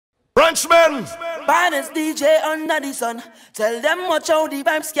Frenchman. Finest DJ under the sun. Tell them watch how the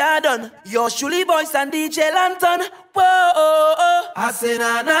vibes get done. Your Shuli Boys and DJ Lantern. Whoa, oh, oh. I say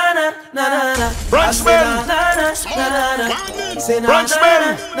na na na na na na. Frenchman. Na na na na na. Say na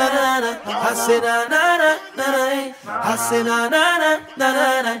Frenchman. na na na. I say na na na na na. I say na na na na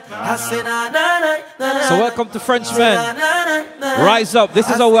na. I say na na na na. So welcome to Frenchman. Rise up. This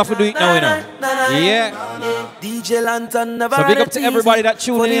is how we have to do it now, you know. Yeah. DJ Lantern never. So big up to everybody that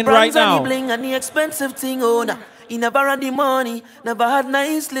tuning in right now. And the expensive thing, oh, nah. He never had the money, never had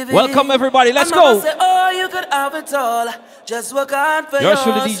nice living. Welcome everybody, let's go. Say, oh, you could have it all. Just work hard for yours.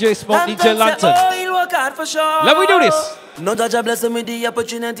 You're the DJ Smoke, DJ Lantern. Oh, he'll work hard for sure. Let me do this. No judge a blessing with the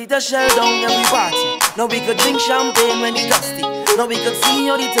opportunity to shell down every party. No, we could drink champagne when it's dusty. No, we could see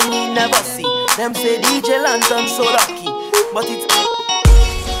all the thing we never see. Them say DJ Lantern so lucky, but it's.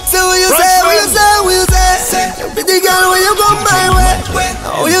 So what you say, what you say, what you say? Pretty girl, when you come my way,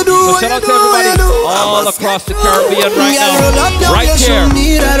 how you do, so shout out to everybody all across the Caribbean right now, right here.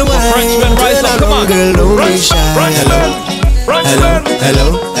 Frenchman, rise up, come on. Hello.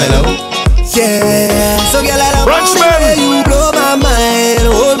 Yeah, so girl, I love the way you blow my mind.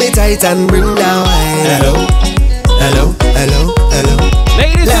 Hold me tight and bring down wine. Hello.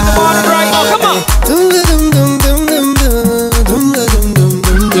 Ladies in the morning right now, come on.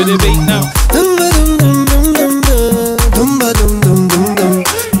 To the beat now.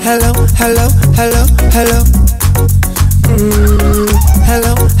 Hello.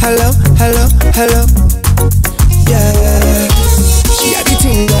 Hello. Yeah. She had the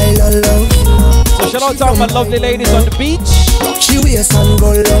thing I love. So shout out to all my lovely ladies on the beach. She wears some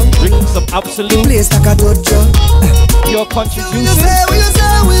go long. Drinking some absolute place like a dojo. Pure country Will you juices. say?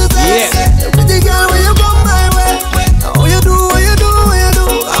 Yeah. Pretty girl, when you come my way, how you do?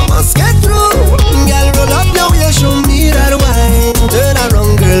 I must get through. Girl, roll up now, you show me that wine. Turn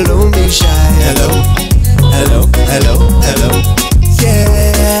around, girl, don't be shy. Hello.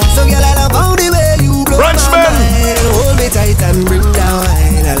 Yeah. So girl, I love how the way you blow my mind. Hold me tight and bring down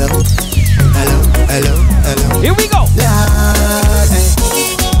wine. Hello. Here we go.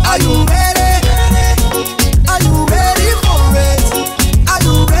 Are you ready? Are you ready for it? Are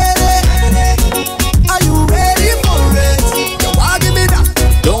you ready for it? You want give me that?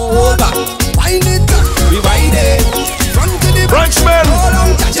 Don't hold back. Wind it up. We ride it. Front to the Frenchman. Hold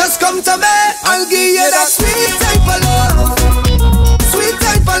on, just come to me. I'll give you that sweet type of love. Sweet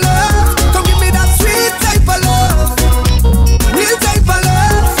type of love. Come give me that sweet type of love. Real type of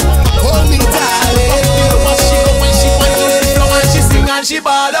love. Hold me, darling. When she wants to flow and she sing and she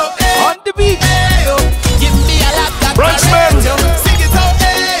ball out. On the beat. Ayo, give me a lot that Frenchman. sing it out,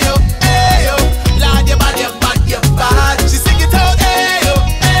 ayo. Lord, you bad. She sing it out, ayo.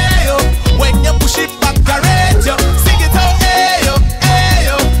 When you push it back, correct you. Sing it out, ayo.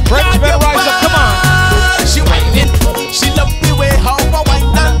 Frenchman, rise up, come on. She whining, she love the way how I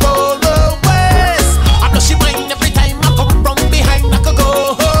whine and roll her waist. I know she whine every time I come from behind. I could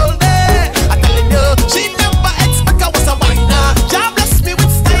go hold it. I'm telling you, she never expect I was a whiner. God bless me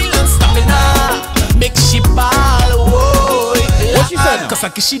with style and stamina. Make she ball, whoa. What she said now? Cause I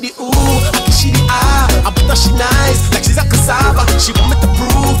kiss she the ooh, I kiss she the ah. I put her she nice, like she's a cassava. She want me to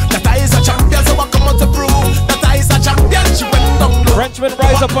prove that I is a champion, so I come out to prove that I is a champion. She went down low. Frenchman,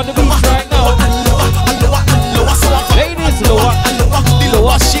 rise up on the beach right now. Ladies, lower. The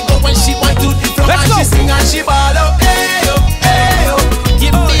lower she go when she want to the floor. And she sing and she ball out. Ayo.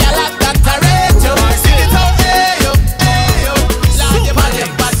 Give me a lot that I rate you. Sing it out. Ayo. Lord, you bad.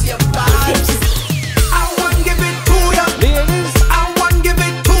 I want give it to ya. Ladies. I want give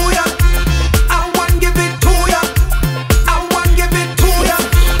it to ya. I want give it to ya. I want give it to ya.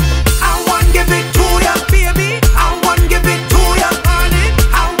 I want give it to ya, baby. I want give it to ya, honey.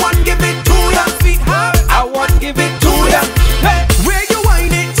 I want give it to ya, sweetheart. I want give it to ya. Hey, where you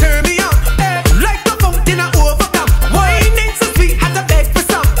whine it, turn me on. Hey, like a fountain I overcome. Whine it so sweet, had to beg for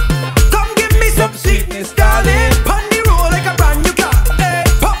some. Come give me some sweetness, darling. Pon the roll like a brand new car. Hey,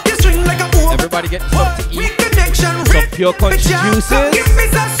 pop your string like a over. Everybody get something to eat. Connection, Some pure country juices.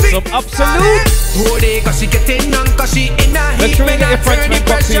 Some absolute. Let's try and get your Frenchman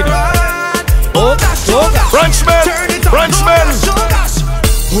cup here now. Oh, Frenchman.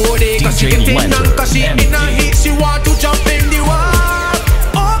 DJ Lantern. She want to jump in the water.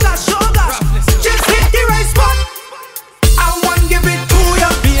 Oh gosh, just hit the right spot. I want give it to ya,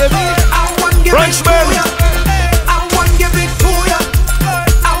 baby. I want give it to ya. I want give it to ya.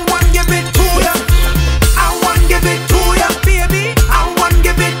 I want give it to ya. I want give it to ya, baby. I want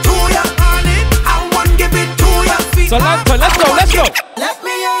give it to ya, honey. I want give it to ya. So Lantern, let's go. Let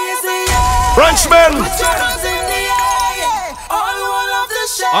me hear you say yeah. Frenchman. Put your hands in the air, yeah. All of the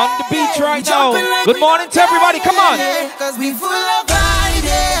show. On the beach right now. Good morning to everybody. Come on. Cause we full of pride,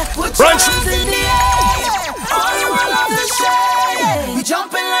 yeah. Put your Brunch. hands in the air. All you want of the shade. We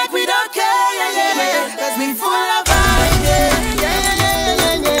jumping like we don't care, yeah, yeah. Cause we full of pride, yeah.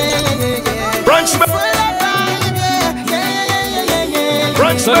 Brunch.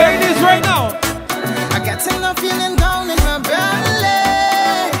 Brunch. So ladies right now. I got enough feeling down in my belly.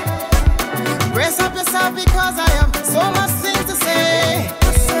 Brace up yourself because I have so much things to say.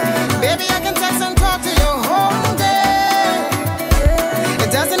 Baby, I can text and talk to you whole day.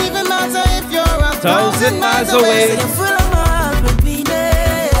 It doesn't even matter if you're 1,000 miles away. You're full of my heart with me,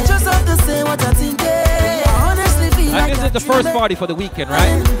 I just have to say what I think. And this is the first party for the weekend,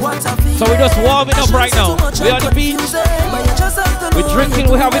 right? So we're just warming up right now. We're on the beach. We're drinking,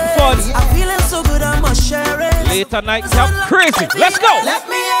 we're having fun. Later night, I'm crazy. Let's go. Let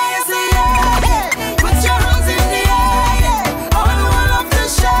me hear you say yeah. Put your hands in the air. All you want of the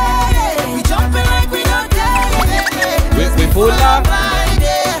shade. We jumping like we don't care. We full of.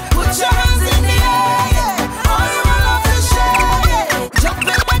 Put your hands in the air. All you want of the shade.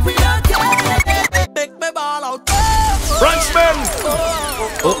 Jumping like we don't care. Make me ball out. Brunchman.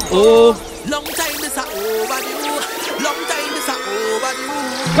 Long time this a overdue. Long time this a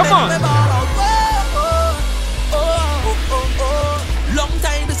overdue. Come on. Make me ball out. Long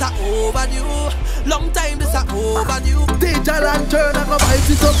time this a overdue. Long time this a overdue. DJ Lantern, I go bite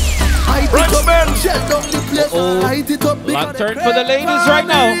it up. Brunchman. Shut down the place. Light it up. Lantern for the ladies right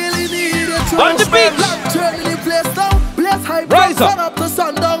now. On the beach. Lantern in the place now. Bless high. Rise up. Sun up to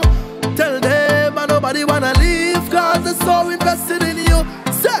sundown. Tell them and nobody wanna leave, cause they're so invested in you.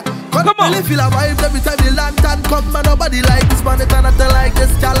 Say, come on. Really feel a vibe every time the lantern come, and nobody like this man, it's not like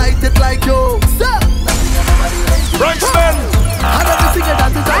this, can't light it like you. Say, Brunchman. and everything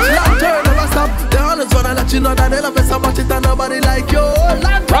that is like lantern never stop. They always wanna let you know that they love it so much, it's not nobody like you.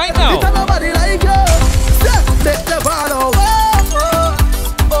 Lantern, right now. it's not nobody like you. Say, take the ball out.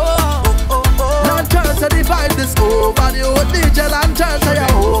 Lantern say the vibe is over you. DJ Lantern say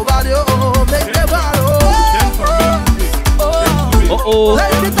you're over you. Make the ball out.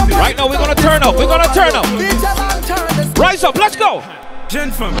 Right now we're gonna turn up. We're gonna turn up. Rise up. Let's go.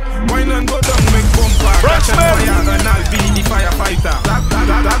 Gentlemen, why not go down, make bumper? Brunchman. And I'll be the firefighter.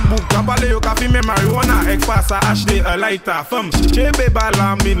 That book, Kabaleo, Kafi, me marijuana, Ekpasa, Ashley, a lighter. Fum, Chebe,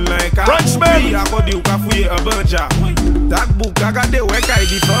 Balamin, like a Brunchman. I got you, Kafuye, a burger. That book, I got the work, I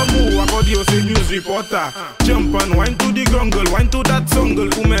did for mu, I got you, say news reporter. Jump and wine to the grungle, wine to that sungle,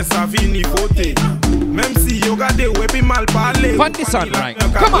 Ume Savini, Fote. Mem si, you got the weapon, mal pale. Panty sun, right?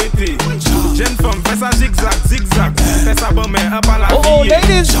 Come on. Gen from Fessa, zigzag, zigzag. Fessa, Bome, Apala.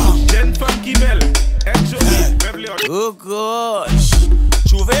 Ladies. Oh gosh,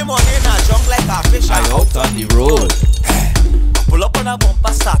 Juve money na jump like a fish. I out on the road. Pull up on a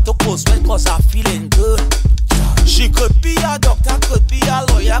bumper, start to post when cause I'm feeling good. She could be a doctor, could be a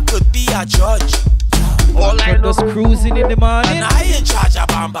lawyer, could be a judge. All I know, just cruising in the morning. and I in charge of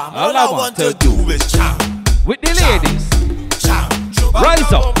Bam Bam. All I want to do is jam. With the ladies. Jam.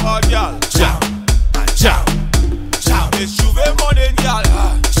 Rise up. Jam. Jam. Jam. It's Juve money, y'all.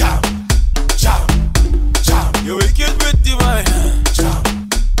 Jam. Jam. Jam. You wicked with the man. Jam.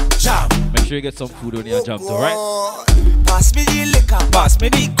 Jam. Make sure you get some food on your jump, alright? Pass me the liquor, pass me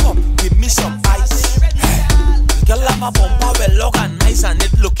the cup, give me some ice. Girl have a bumper well long and nice and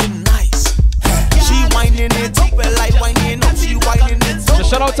it looking nice. She whining it up, well I whining up, she whining it up. So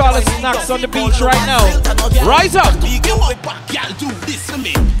shout out to all the snacks on the beach right now. Rise up. Do this for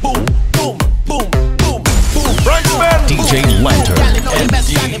me. Boom, boom, boom, boom, boom. Brunchman. DJ Lantern.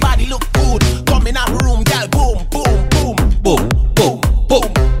 Anybody look good? Come in our room, girl. Boom, boom, boom, Boom, boom,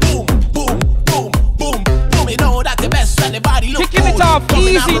 boom. boom, boom, boom, boom, boom. You know that the best anybody look Kicking good. it off Come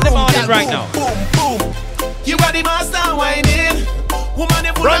easy in the our room, morning girl. right Boom, now. Boom, boom. You are the master whining. Woman,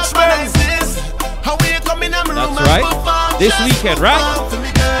 if Brunchman. how we coming in room? That's right. This weekend, right?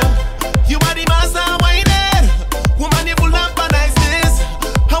 You are the master whining. Woman, if you love niceness,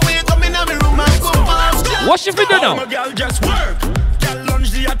 how we coming in room? What's your video now? Girl, just work. Girl,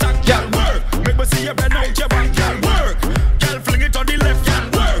 lunge the attack. Girl, work. Make me see you bend out your back. Girl, work. Girl, fling it on the left. Girl,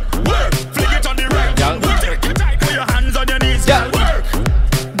 work. Work. Fling it on the right. Girl, take your time. Put your hands on your knees. Girl, work.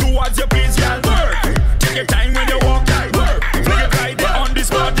 Do what you please. Girl, work. Take your time when you walk. Girl, work. Fling it right there on the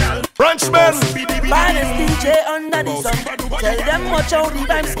spot. Girl, Brunchman. Baddest DJ under the sun. Tell them watch out the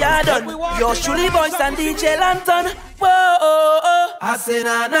rhymes get done. Your Shuli Boys and DJ Lantern. Whoa, oh, oh. I say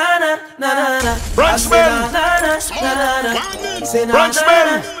na na na na na na. Branchman. Na na na na na. Say na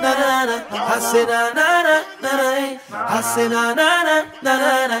Branchman. na na na. I say na na na na na. I say na na na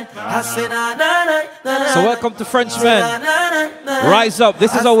na na. I say na na na na. So welcome to Frenchmen. Rise up.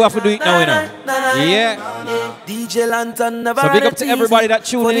 This is how we have to do it now, you know. Yeah. DJ Lantern never. So big up to everybody that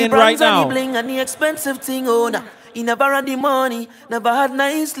tuning in right now. And the expensive thing, oh, nah. He never had the money, never had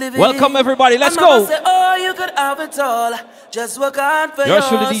nice living. Welcome everybody, let's and go. Say, oh, you could have it all. Just work hard for yours.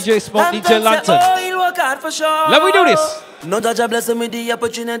 You're the DJ Smoke, and DJ Lantern. Say, oh, he'll work hard for sure. Let me do this. No judge a blessing with the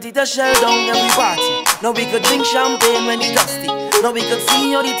opportunity to shell down every party. No, we could drink champagne when it's dusty. No, we could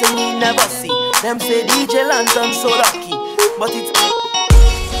see all the thing we never see. Them say DJ Lantern so lucky, but it's.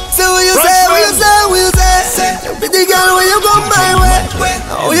 So what you say, what you say, what you say? Pretty girl, when you come my way,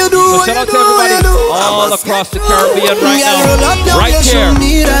 how you do, So what shout you out do, to what you everybody do. all across the Caribbean right now. Right you here. show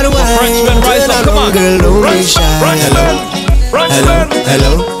me that For wine. Frenchmen Rise Up, come on. Girl, don't be shy. Hello, Branchman.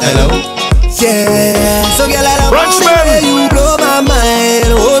 hello, hello. Yeah. So girl, I love how the way you blow my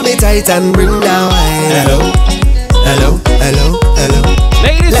mind. Hold me tight and bring down wine. Hello, hello, hello, hello.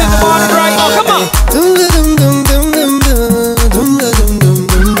 Ladies in the morning right now, come on.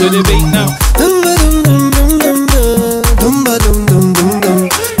 To the beat now.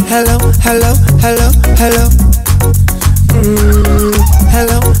 Hello, hello, hello, hello.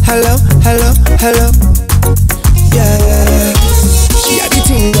 Hello, hello, hello, hello. Yeah. She had the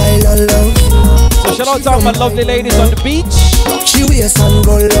thing I love. So shout out to all my lovely ladies on the beach. She wears and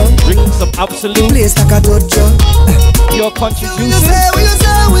go long. Drinking some absolute Place like a dojo. pure country You juices. say, what you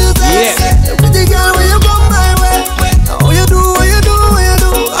say, what you say. Yeah. Pretty girl, when you come my way. How you do, what you do, what you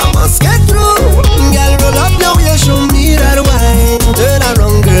do. I must get through. Girl, roll up now, you show me that wine. Turn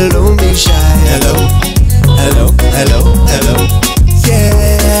around, girl, don't be shy. Hello, hello, hello, hello.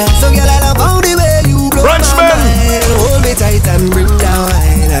 Yeah. So girl, I love how the way you blow my Branchman. mind. Hold me tight and bring down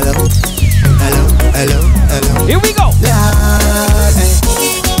wine. Hello, hello, hello, hello. Here we go. Lord,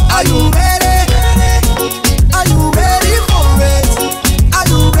 are you ready? Are you ready for it? Are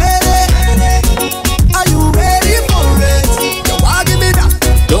you ready? Are you ready for it? You want give me that?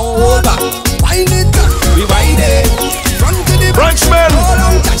 Don't hold back. Wind it up. Rewind it. Front to the back. Branchman. Hold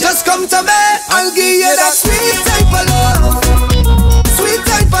on, just come to me. I'll give you that sweet type of love. Sweet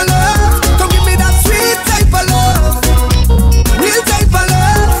type of love. Come give me that sweet type of love. Real type of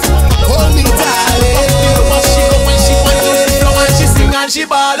love. Hold me, darling. She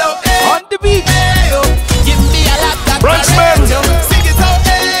ball out, On the beach. hey yo, give me a lot that Branchman. Sing it out,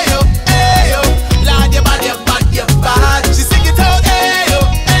 hey yo, Lord, you bad, you bad, you bad. She sing it out, hey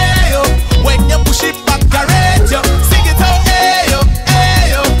yo, when you push it back, correct you. Sing it out, hey yo,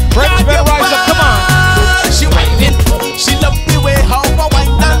 Frenchmen Lord, you Rise Up, come on. bad. She whining, she love the way how I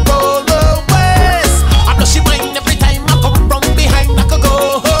whine and roll her waist. I know she whine every time I come from behind, I could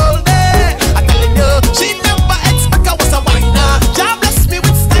go whole day. I'm telling you, she never expect I was a whiner. God bless me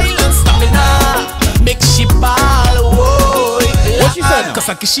with style and stamina. Make she ball, whoa. What she said now? Cause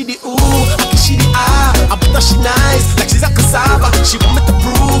I kiss she the ooh, I kiss she the ah. I put her she nice, like she's a cassava. She want me to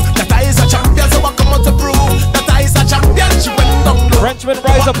prove that I is a champion, so I come out to prove that I is a champion. She went down low. Frenchmen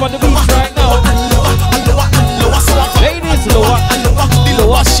Rise Up on the beach right now. And lower, and lower, and lower. So I Ladies, lower. and lower, the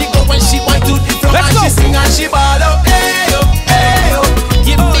lower she go when she want to the front. Let's And go. she sing and she ball out, hey yo,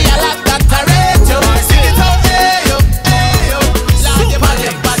 give me a lot that I rate you. Sing it out, hey yo, Lord, you bad,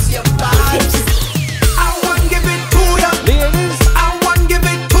 you bad, you bad. I want give it to ya. Ladies, I want give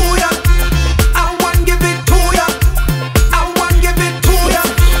it to ya. I want give it to ya. I want give it to ya.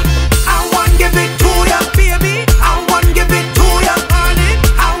 I want give it to ya, baby. I want give it to ya, honey.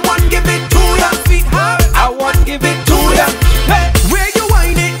 I want give it to ya, sweetheart. I want to give it to ya. Hey. Where you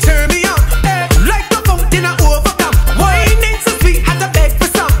whine it, turn me on. Like the fountain I overcome. Whining so sweet, had to beg for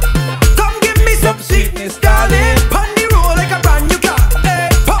some. Come give me some sweetness, darling. Pon the roll like a brand new car.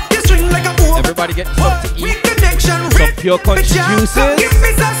 Pop your string like a over. Everybody getting something to We eat. connection, Some pure country juices.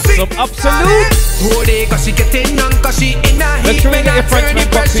 Some absolute. Oh, they cause she getting on, cause she in a Let's heat. try When to get I your turn the Frenchman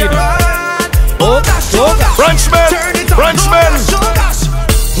box pressure in. on. Oh, gosh, oh, gosh. Frenchman. Turn it on. Frenchman. Oh gosh.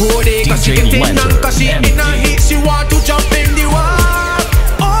 Oh, they cause she DJ getting on, cause she in a heat. She want to jump in the water.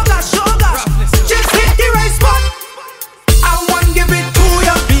 Oh gosh, oh gosh. Just hit the right spot. I want give it to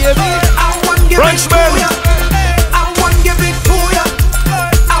ya. I want give it to Frenchman. ya. I want give it to ya.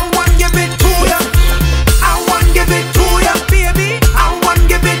 I want give it to ya. I want give it to ya, baby. I want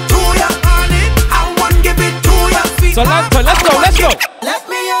give it to ya, honey. I want give it to ya, So Lantern, let's go, let's go. Let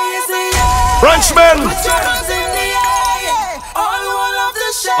me hear you say yeah. Branchman. Put your hands in the air, yeah. All who love the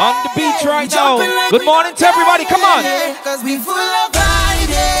show. On the beach right now. Good morning to everybody. Come on. Cause we full of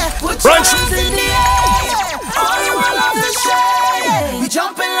idea. Put your hands in the air. All you want love to share. We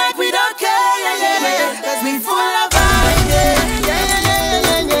jumping like we don't care. Cause we full of idea.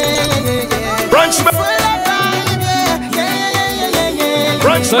 Brunchman.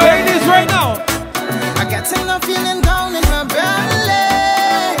 So ladies right now. I got no feeling down in my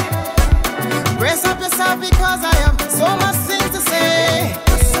belly. Brace up yourself because I have so much things to say.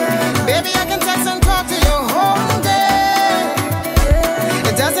 Baby, I can text and talk to you all day.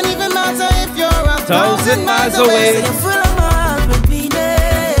 It doesn't even matter if you're 1,000 miles away. You're full of my heart, baby.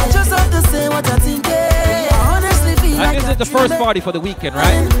 I just have to say what I think. I honestly feel And like this is the first party for the weekend,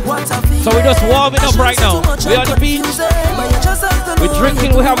 right? what I feel. So we're just warming up right now. We're on the beach. We're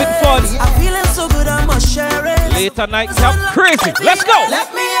drinking, we're having fun. I'm feeling so good, I must share it. Later night camp, crazy. Let's go.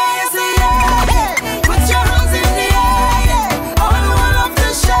 Let me hear you say yeah. Put your hands in the air. All you want love to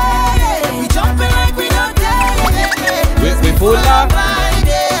share. We jumping like we don't care. We full of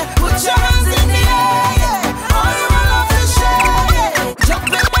idea. Put your hands in the air. All you want love to share.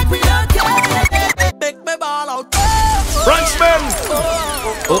 Jumping like we don't care. Make me ball out. Brunchman.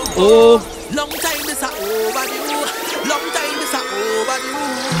 oh. Long time this a overdue. Long time this a overdue.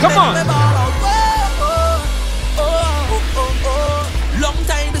 Come on. Make me ball out. Long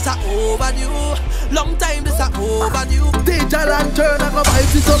time this a overdue. Long time this a overdue. DJ Lantern, I go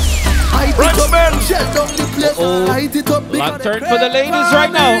bite it up. Hype it Brunchman. up. Shut down the place. Light it up. Lantern for the ladies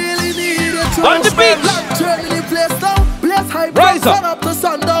right now. On the beach. Lantern in the place now. Place hype Rise from up. sun up to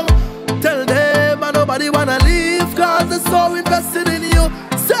sundown. Tell them and nobody wanna leave, cause they're so invested in you.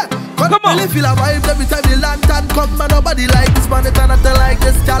 Say, Come on. really feel a vibe every time the lantern come, and nobody like this man, it cannot like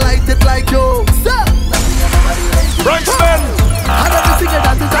this, can't light it like you. Say, Brunchman. and everything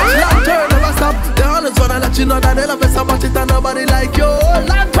that is a lantern never stop. They always wanna let you know that they love it so much, it and nobody like you.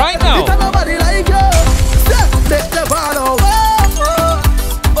 Lantern, Right now. it and nobody like you. Say, make the ball out.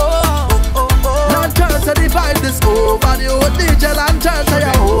 Lantern say the vibe is over you. DJ Lantern say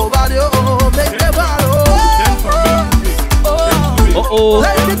you're over you. Make the ball out.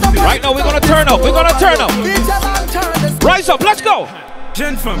 Right now we're gonna turn up. We're gonna turn up. Rise up. Let's go.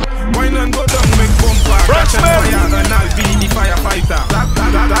 Gentlemen, wine and go down, make bumper. Catch a fire and I'll be the firefighter.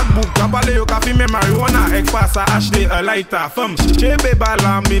 That book, kabale yo kafi me marijuana. Ek pasa Ashley a lighter. Femme, chebe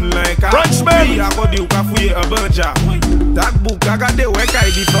bala min like a Brunchman. Akodi yo kafuye a burger. That book, agade wek I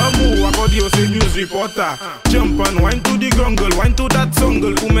di famu. Akodi yo se news reporter. Jump and wine to the grungle, wine to that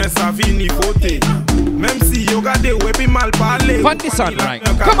sungle. Ume sa fini fote. Même si yo gade wepi mal parle. Fun this on right.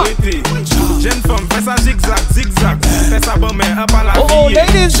 Come on. Jeune femme, fais ça zigzag, zigzag. Fais ça bon, mais un pas la Oh,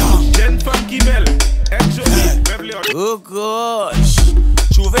 ladies. Jeune femme qui belle. Oh gosh.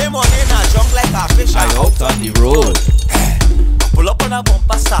 Trouver money in a junk like a fish. I hopped on the road. Pull up on a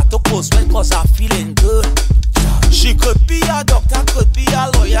bumper, start to post when cause I'm feeling good. She could be a doctor, could be a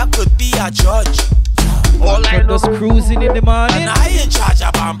lawyer, could be a judge. All I know, Just cruising in the morning and I ain't charge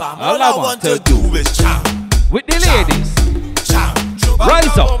a bam bam. All I want to do is jam, with the ladies. jam.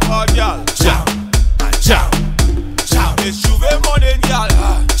 Rise up. Jam, jam, jam. It's Juve money, y'all.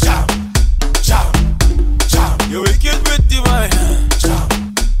 Jam, jam, jam. You wicked with the wine.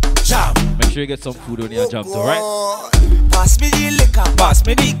 Jam, jam. Make sure you get some food on your job too, right? Pass me the liquor, pass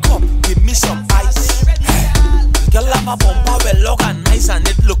me the cup, give me some ice. Girl have a bumper well organized and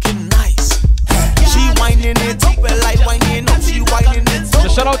it looking nice. She whining it up, well like whining up, she whining it up. So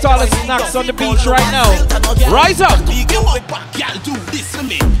shout out to all the snacks on the beach right now. Rise up. Girl do this to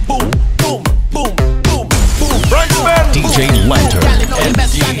me. Boom, boom, boom, boom, boom. Brunchman. DJ Lantern, Girl, you know the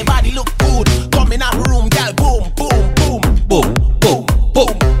best and the body look good. Come in a room, girl, boom, boom, boom, Boom, boom,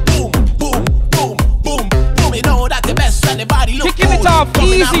 boom. boom, boom, boom, boom, boom. You know that the best and the body look Kicking good. it off Come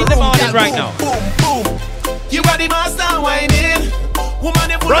in a easy in the room, morning girl, right boom, now. Boom, boom. You got the master whining. Woman,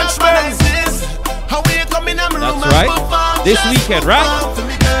 you put up Brunchman. nice this. How we come in a room That's and right. perform This just weekend, right? perform for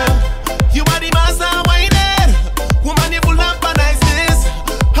me, girl. You are the master whining. Woman, you pull up nice this.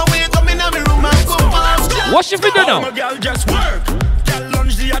 How we come in a room and perform. What's your video now? Girl, just work. Girl,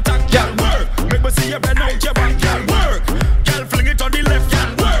 lunge the attack. Girl, work. Make me see you bend out your back. Girl, work. Girl, fling it on the left.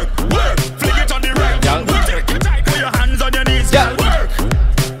 Girl, work. Work. Fling it on the right. Girl, Work. Take it tight. Put your hands on your knees. Girl. Girl, work.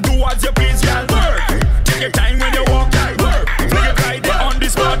 Do as you please. Girl, work. Take your time when you walk. Girl, work. Fling it right there on the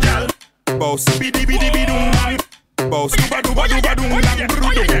spot. Girl. Boss. Bidi bidi bidum. Boss. Duba duba duba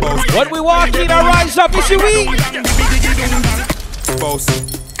dum. Boss. When we walk in, I rise up, you see we. Boss.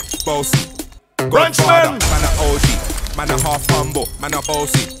 Boss. Brunchman. Man a OG. Man a half humble. Man a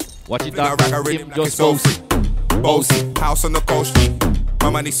bossy. Watch it Man a out, rag a rhythm him like just it's so bossy. free. Bossy. House on the coast G. My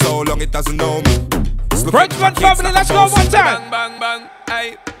money so long it doesn't know me. It's looking Brunchman like family, it's let's like go a bossy. one time. Bang bang bang.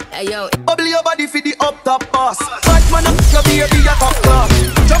 Aye. Hey yo, bubble your body for the up top boss. Fat man up your baby a top class.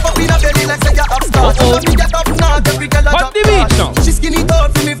 Jump up in a belly like say you up start. When me get up now, every girl a jump fast. She skinny tall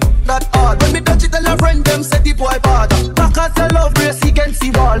for me that hard. When me touch it, tell her friend them say the boy bad. Back at your love brace against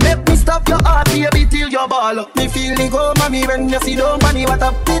the wall. Make me stop your heart, baby, till your ball. Me feel me go, mommy, when you see don't money. What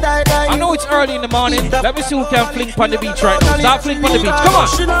up did I die? I know it's early in the morning. Let me see who can fling on the beach right now. Start fling on the beach. Come on.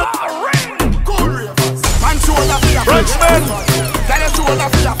 Frenchman.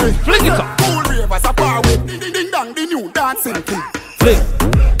 Fling it up. Cool ravers a bar with ding ding dong, the new dancing thing. Fling.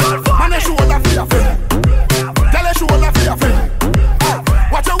 Man, a shoulder for your friend. Tell a shoulder for your friend.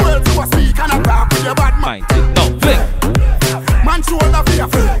 Watch your words to a speak and a talk with your bad mind. No, fling. Man, shoulder for your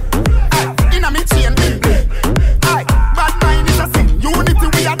friend. In a me chain building. Bad mind is a sin. Unity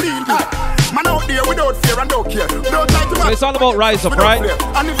we are dealing. Man out there without fear and don't care. Don't try to. So it's all about rise up, right?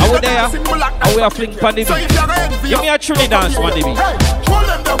 Are we there? Are we a fling on the beach? Give me a Trinity dance on the beach. Hold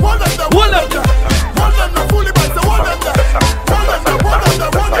them there, hold them there, Hold them there. hold them there, fully by the hold them there. Hold them there, hold them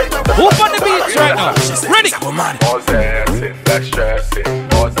there, hold them there. Who's on the beach right now? Ready? More dancing, less stressing.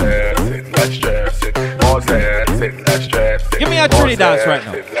 More dancing, less stressing. More dancing, less stressing. Give me a Trinity dance right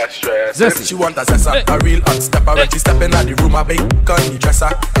now. Zessie. She want a zessa, a real hot stepper. When she step in the room, a big gunny dresser.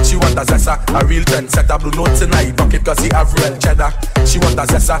 She want a zessa, a real trendsetter. Blue notes in her pocket cause he have real cheddar. She want a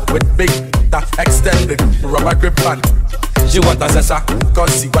zessa with big, extended rubber grip band. She want a zessa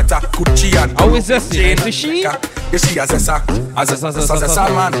cause she got a Gucci and how is Zessie? Is she? Yeah, she a zessa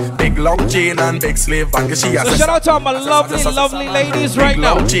man. Big long chain and big slave band. She a so shout out to all my lovely, lovely ladies right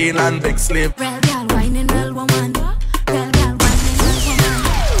now. Big long chain and big slave. real girl whining, real woman. Real girl whining, real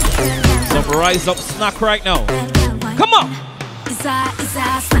woman. Some rise up snack right now. Come on. It's a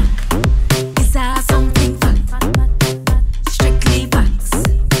snack. It's a something fun. Strictly facts.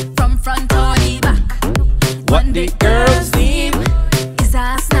 From front or the back. What the girls need is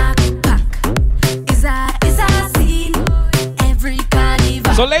a snack pack. Is a scene. Every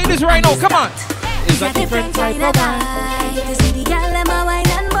carnival. So ladies right now, come on. Is a different type of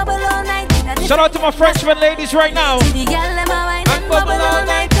shout out to my Frenchman ladies right now. And bubble all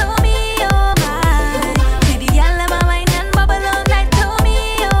night.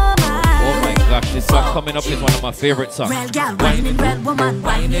 Oh my gosh, this song coming up is one of my favorite songs. Real girl whining, real woman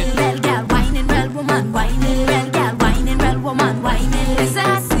whining. Real girl whining, real woman whining. Real girl whining, real woman whining. Is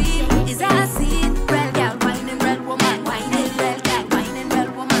a scene. Real girl whining, real woman whining. Real girl whining,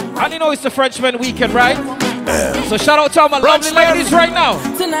 real woman whining. And you know it's the Frenchman weekend, right? So shout out to all my lovely ladies right now.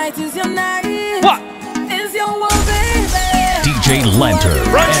 Tonight is your night. What? Is your world, baby. DJ Lantern.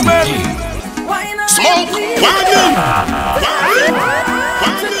 Smoke,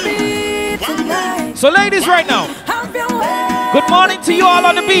 So ladies right now, good morning to you all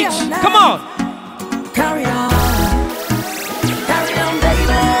on the beach. Come on. Carry on. Carry on, baby.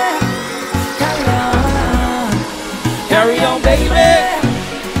 Carry on. Carry on, baby.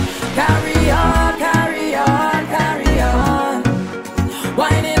 Carry on, carry on, carry on.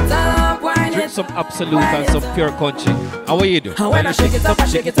 Wind it up, wind Drink it some Absolute and some pure country. And what you do? And when I shake it up, I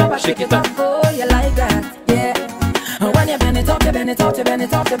shake it up, I shake it up. Oh, you like that, yeah. And when you bend it up, you bend it up, you bend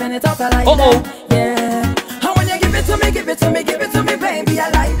it up, you bend it up, I like that, yeah. And when you give it to me, give it to me, give it to me, baby, I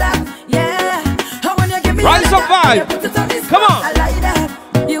like that, yeah. And when you give me Rise up vibe. Come on. I like that.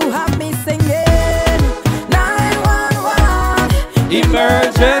 You have me singing 911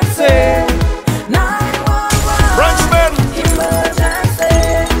 Emergency. 911 Frenchman. Emergency.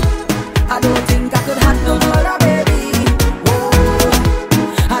 I don't think I could handle more, baby. Whoa.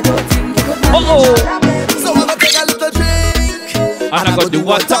 I don't think you could handle more, baby. So I'ma take a little drink. And I go do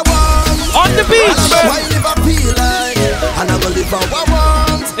what I want. on the beach. Why live I feel like? And I go live how I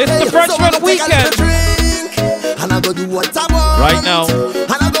want. It's the Frenchman weekend. And I go do what I want. Right now.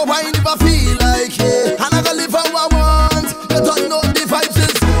 And I go wine if I feel like, yeah. And I go live how I want. You don't know the vibes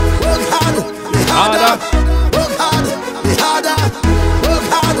is work hard, be harder. Work hard, be harder. Work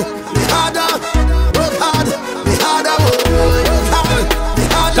hard, be harder. Work hard, be harder. Work hard, be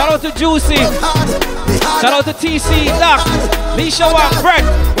harder. Shout out to Juicy. Shout out to TC, Lock, Lisha Watt, Fred.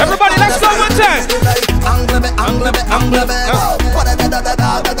 Everybody, let's go one time.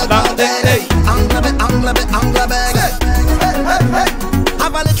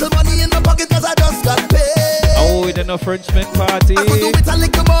 Have a little money in my pocket cause I just got paid. Oh, we did no Frenchman party. I could do it a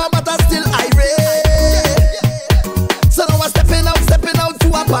little more but I still irate. So now I'm stepping out to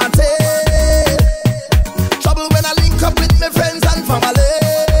a party. Trouble when I link up with my friends and family.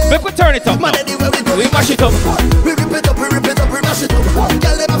 Make we turn it up now. We mash it up. We rip it up, we mash it up.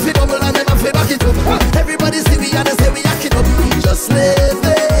 Girl, them a fi bubble and them a fi back it up. Everybody see we and they say we hack it up. Just let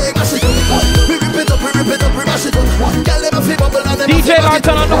it mash it up. We rip it up, we mash it up. Girl, them a fi bubble and them a fi back it up. DJ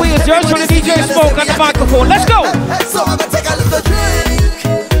Lanton on the wheels. Yours for the DJ Smoke on the microphone. Let's go. So I'm gonna take a little drink.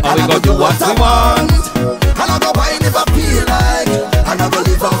 And we gonna do what we want. And I'm gonna wine if I feel like. And I'm gonna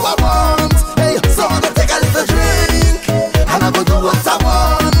live how I want. Hey, so I'm gonna take a little drink. And I'm gonna do what I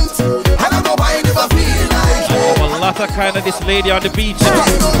want. And I'm gonna wine if I feel like. Oh, a lot of kind of this lady on the beach.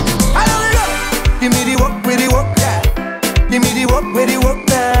 Give me the work, with the work. Give me the work, with the work.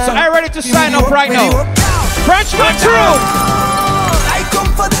 So I'm ready to sign up right now. Frenchman crew. I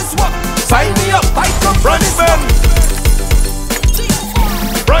come for this work. Sign me up. I come for this work.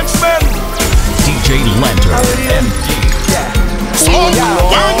 Frenchman. DJ Lantern, MD.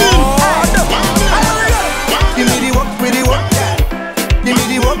 Give me the work, with the work. Give me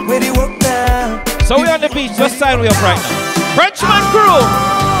the work, with the work now. So we're on the beach, just sign me up right now. Frenchman crew.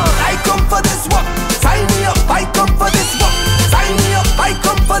 I come for this work. Sign me up. I come for this work. Sign me up. I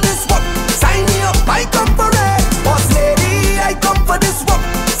come for this work. Sign me up. I come for it. Boss lady, I come for this work.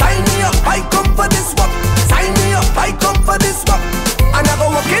 Sign me up. I come for this work. Sign me up. I come for this work. I never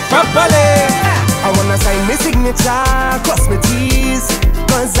work it properly. I wanna sign my signature, cross my T's,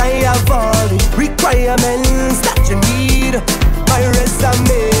 cause I have all the requirements that you need. My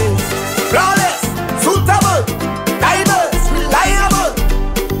resume flawless, suitable, diverse, reliable.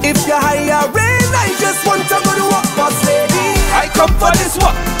 If you're hiring, I just want to go to work, boss lady. I come for this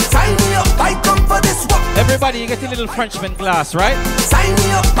work. Sign me up, I come for this work. Everybody, you get a little Frenchman glass, right? Sign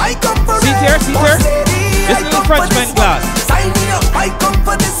me up, I come for See here, see here. This little Frenchman glass. Sign me up, I come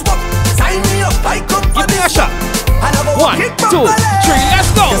for this work. Sign me up, I come for Give me a this shot. work. 1, 2, 3, let's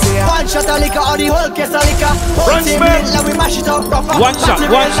go. One shot of liquor or the whole case of liquor. Frenchman. We mash it up proper. One shot,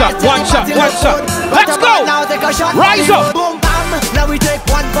 one shot, one shot, one shot. Let's go. Now take a shot. Rise up. Boom bam. Now we take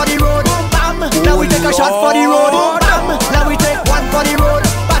one for the road. Boom bam. Now we take a shot for the road. Boom bam. Now we take one for the road.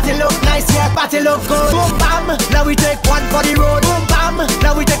 Party look nice, yeah, party look good. Boom bam. Now we take one for the road. Boom bam.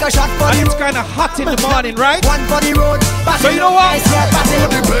 Now we take a shot for the And it's road. kind of hot in the morning, right? One for the road. So you know what? Nice, yeah, party look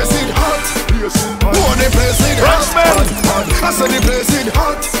The place is hot. The place is hot. I said the place is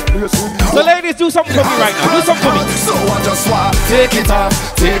hot. So ladies, do something for me right now. Do something for me. So I just want take it off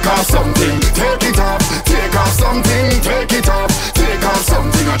something, take it off something, take it off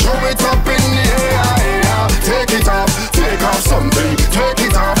something, I throw it up in the air. Take it off something, take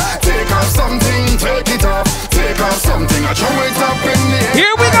it off something, take it off something, I throw it up in the air.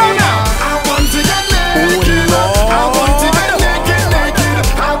 Here we go now. I want to get naked, I want to get naked,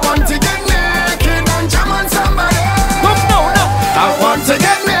 I want to get naked and jam on somebody. I want to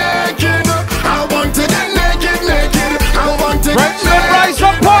get naked, I want to get naked, I want to get Frenchman Rise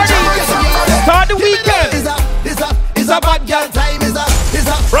Up party. Start the weekend. It's a bad girl time, it's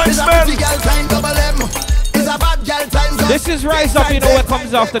a Frenchman. girl time, double M. It's a bad girl time. This is Rise Up, you know what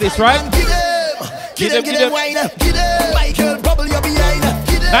comes after this, right? Get them wine, get them. My girl, bubble your behind.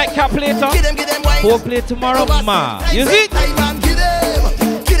 Nightcap later. Get them wine. Whole play tomorrow, ma. You see? Get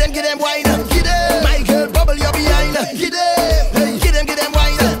them wine, get them. My girl, bubble your behind. Get them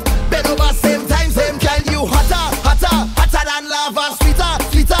wine. Bend over, same time, same kind. You hotter than lava,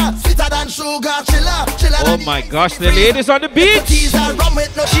 sweeter than sugar, chiller. Oh my gosh, the ladies on the beach. She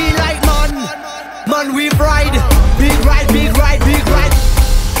like man we ride. Big ride.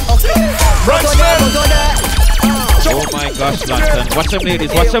 Okay. Oh my gosh, Lanton. Watch them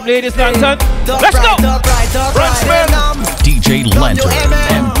ladies, Lanton. Let's go. DJ Lantern,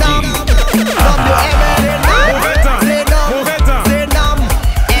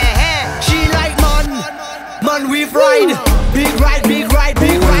 She like man we ride. Big ride. This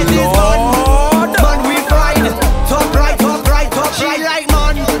man we ride. Top right. She like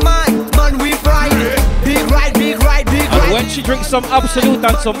man we ride. Big ride. And when she drinks some Absolute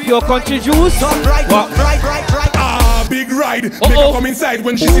and some pure country juice, Top right. Big ride, make her come inside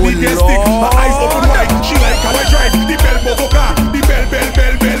when she see the gas stick. Her eyes open wide, she like how I drive the bell motorcar. The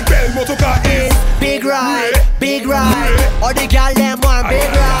bell motorcar is big ride. Or the girl them want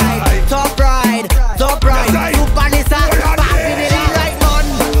big ride. Top ride. Super Nissa, she like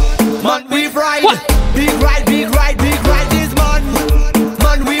man we ride. What? Big ride. This man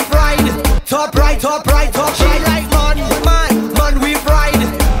we ride. Top right. She like man we ride.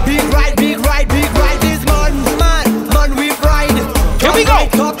 Big ride. This man we ride. Here we go.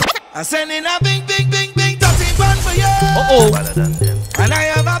 I'm sending a big dirty plan for you. And I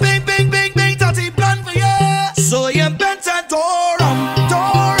have a big dirty plan for you. So you better door up.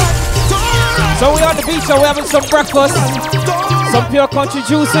 So we're on the beach, so we're having some breakfast, some pure country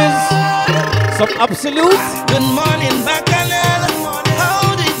juices, some Absolute. Good morning, Bacchanal.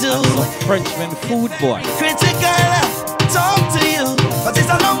 How do you do? Frenchman food boy. Critical, talk to you. But it's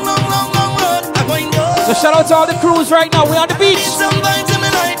a long road. I'm going to go. So shout out to all the crews right now. We're on the beach. Turn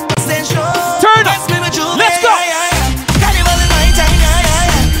up. Let's go.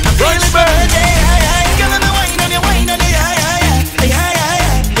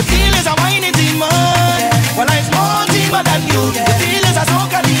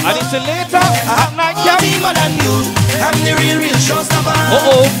 And it's a later at night camp. I'm the real showstopper.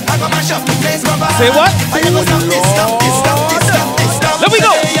 I got my shop to place my bar. Say what? I never stop this, stop. Let me go.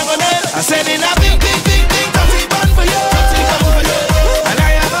 I said in a big dirty plan for you. And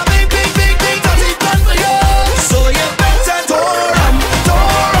I have a big dirty plan for you. So you better run.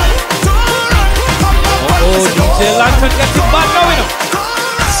 DJ Lantern gets it back going up.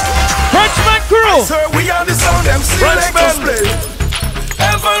 Frenchman crew. Sir, we are the sound them Frenchman.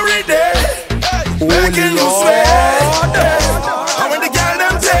 Every day, making you sweat. And when the girl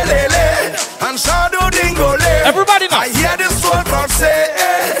them tell and shadow dingo lay. Everybody now. I hear this soul crowd say,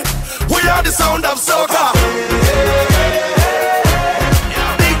 we are the sound of soca.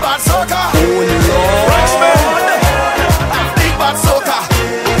 Big bad soca. Frenchman. Big bad soca.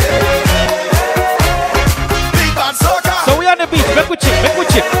 Big bad soca. So we on the beach. Make we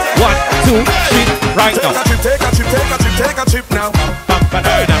chip. 1, 2, 3, right now. Take a trip now.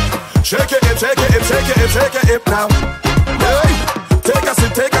 Shake it hip now. Hey. Take a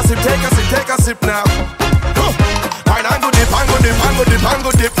sip now. Pan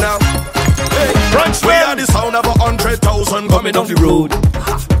go dip now. Hey. We are the sound of 100,000 coming down the road.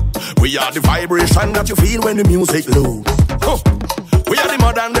 We are the vibration that you feel when the music loads. We are the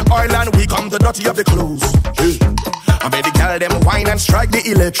mud and the oil and we come the dirty of the clothes. Hey. I made the girl them wine and strike the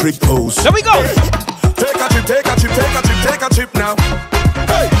electric pose. There we go. Hey. Take a trip now.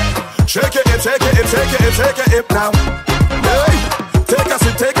 Hey. Shake it hip now. Hey. Take a sip.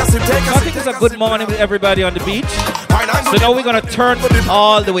 I think it's a good morning with everybody on the beach. So now we're gonna turn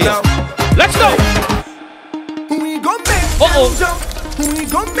all the way up. Let's go. We gon' make them jump. We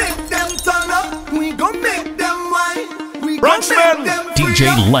gon' make them turn up. We gon' make them wine. We gon' make them DJ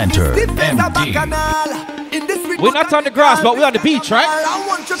Lantern, MD. We're not on the grass, but we're on the beach, right?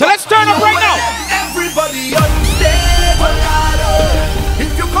 So let's turn up right now. Everybody unstable.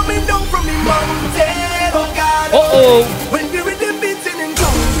 If you're coming down from the mountain, when the rhythm beating in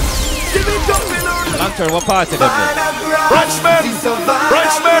town, see me jumping on. Lantern, what part of it? Frenchman.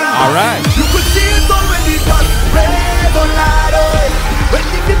 Alright. You could see it already done. Revolado. When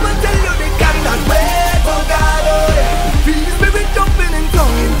the people tell you they cannot revolado. Feel the spirit jumping in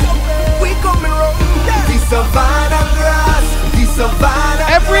tongue. We coming round. The savannah grass. The savannah.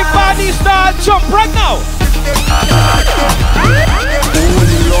 Everybody start jump right now.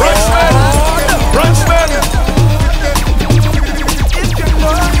 Frenchman.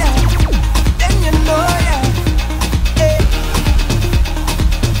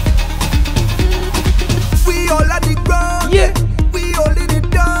 We all at the ground. Yeah. We holding it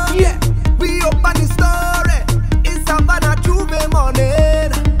down. Yeah. We open the story. It's Savannah Juve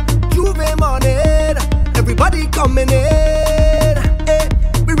morning. Everybody coming in. Hey.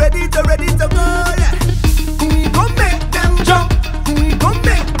 We ready to go. Yeah. We gon' make them jump. We gon'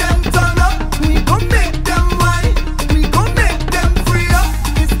 make them turn up. We gon' make them wine. We gon' make them free up.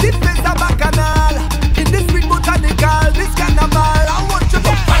 It's the place of Bacchanal. In this street botanical, this carnival. I want you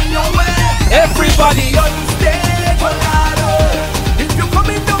to find your way. Everybody unstable. If you're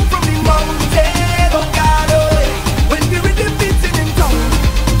coming down from the mountain, when the rhythm beating in town,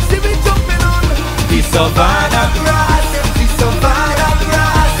 see me jumping on the savannah grass. The savannah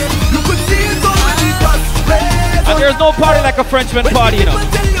grass. You could see it already done. And there's no party like a Frenchman party, you know.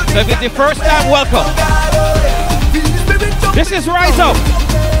 So if it's the first time, welcome. This is Rise Up.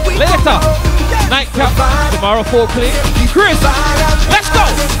 Later, nightcap. Tomorrow 4 o'clock. Chris, let's go.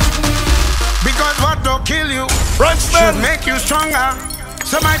 Because what don't kill you should make you stronger.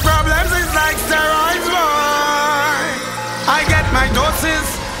 So my problems is like steroids, boy. I get my doses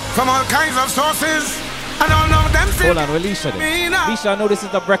from all kinds of sources. And all of them hold on, release it. Lisha, I know this is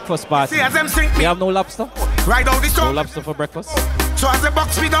the breakfast party. See as them sink me. You have no lobster? Right out the store. No lobster for breakfast? So as the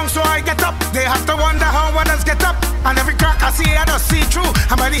box me down, so I get up. They have to wonder how others get up. And every crack I see, I just see through.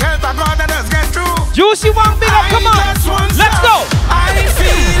 And by the help of God, I just get through. Juicy one big up, come on. Let's go. I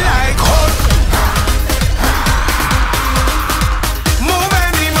feel like Hulk. Move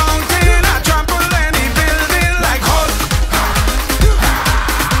any mountain, I trample any building like Hulk.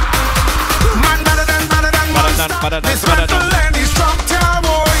 Man better than monster. Dismantle any structure,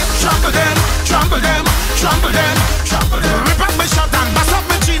 boy. Trample them. Rip up my shot and bust up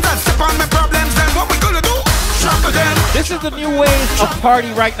my jeans and step on my problems. Then what we gonna do? Trample them. This is the new way of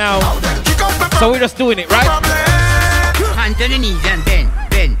party right now. So we're just doing it, right? Hand to the knees and bend.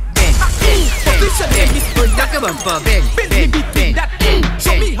 your bumper, bend.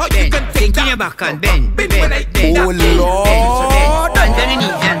 Show me how you can take that. Your back and bend. Oh Lord.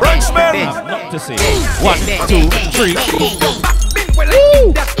 Not to say. 1, 2, 3.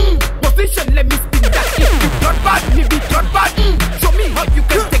 Woo! Position, let me spin that. If not bad, maybe not bad. Show me how you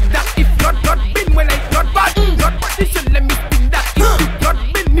can take that. If not bin, well, like not bad. Not position, let me spin that. If not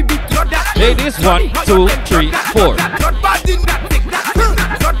bin, maybe not that. Ladies, 1, 2, 3, 4. Not bad in that, take that.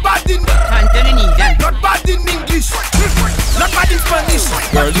 Not bad in not bad in English. Not bad in Spanish.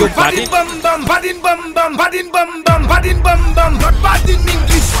 Girl, you bad in bum bum, bad in bum bum, bad in bum bum, bad in bum bum. Not bad in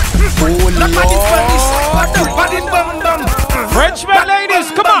English. Not bad in Spanish. Bad in bum bum. Frenchmen,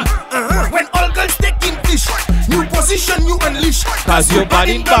 ladies, come on. When all girls take English, new position you unleash. Cause you bad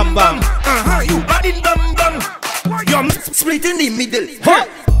in bum bum. You bad in bum bum. You're split in the middle.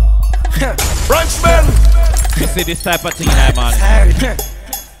 Frenchman. You see this type of thing here, man.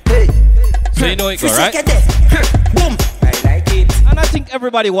 So you know it go, right? Boom. I like it. And I think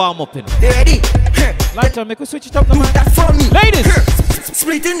everybody warm up in. You ready? Lighter, make us switch it up now, man. That for me. Ladies.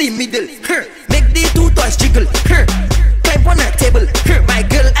 Split in the middle. Make the two toys jiggle. Climb on a table. My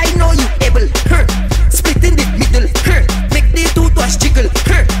girl, I know you able. Split in the middle. Make the two toys jiggle.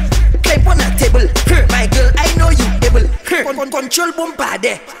 Climb on a table. My girl, I know you able. Control bumper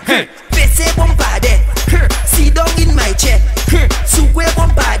there. Face bumper there. Sit down in my chair. Sukwe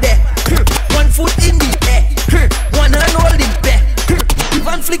bumper there. One foot in the air. One hand holding back.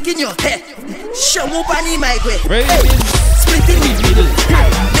 One flick in your hair. Show me bunny my way. Split in the middle.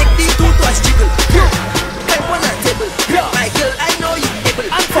 Make the two toys jiggle. Climb on a table. My girl, I know you able.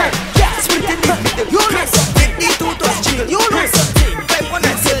 Split in the middle. You know something. Make the two toys jiggle. You know something. Climb on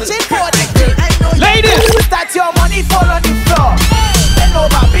a table. My girl, I know you. Ladies. That's your money fall on the floor. Bend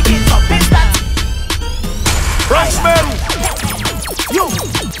over, pick it up. It's that. Frenchman. You.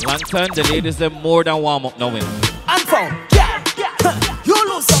 Lantern, the ladies, they're more than warm up now. I'm found. Yeah. You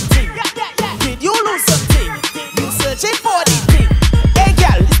lose something. Did you lose something? You searching for the thing. Hey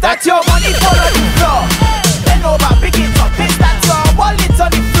girl, that's your money fall on the floor. Bend over, pick it up. It's that your wallet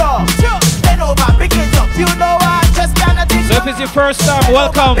on the floor. Bend over, pick it up. You know I just cannot think. So if it's your first time,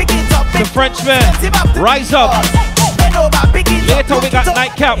 welcome to Frenchmen. Rise up. Bend over, pick it up. Later we got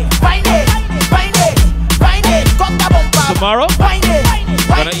nightcap. Find it. Cock the bumper. Tomorrow, Find it.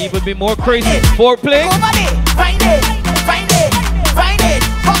 gonna even be more crazy. Foreplay. Find it.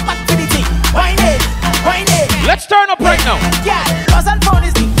 Come back to the thing. Find it. Let's turn up right now. Yeah, lost and found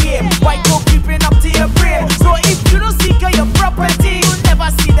is the game. Why go creeping up to your brain? So if you don't seek your property, you'll never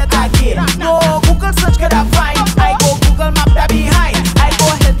see that again. No Google search could I find. I go Google map that behind. I go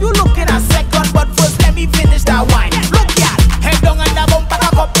help you look in a second, but first let me finish that wine. Look, yeah, head down and the bumper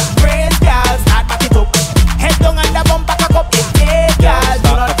cock up. Praise girl, start back it up. Head down and the bumper cock up. Hey girl,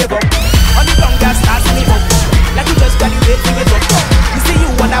 do not give up. On the ground, girl, start to live up. Like you just graduate to it up. You see you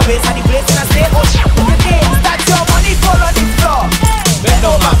wanna waste and the place in a state. Oh shit, that's your money fall on the floor. Bend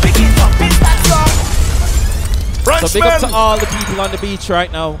over, pick it up, it's that your. So big up to all the people on the beach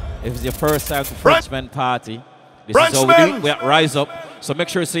right now. If it's your first time to Frenchman party, this is how we do it. We at Rise Up. So make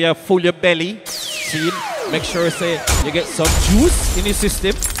sure you full your belly. See? Make sure you get some juice in your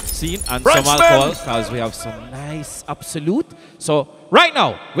system. See? And some alcohol, because we have some nice Absolute. So right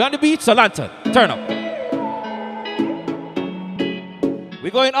now, we're on the beach, so Lantern, turn up.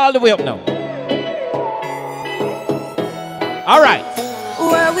 We're going all the way up now. All right.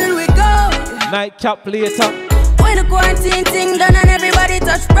 Where will we go? Nightcap later. When the quarantine thing done and everybody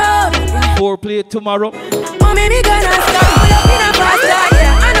touch road. Foreplay tomorrow. Oh, maybe gonna start. Pull up in a fast start,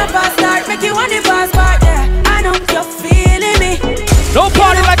 yeah. I know fast start. Make you want the fast part, yeah. I know you're feeling me. No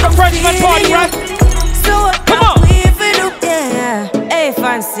party like a Frenchman party, right? So come on. Yeah. Hey,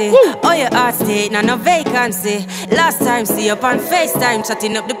 fancy. Woo. Oh, your heart state, now no vacancy. Last time, see you on FaceTime,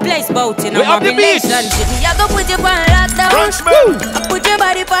 chatting up the place, boating on my relationship. I go put you on lockdown. I put your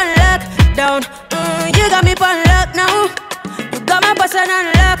body on lockdown. You got me on lock now. You got my person on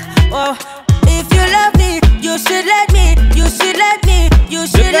lock. Oh, if you love me, you should let me. You should let me. You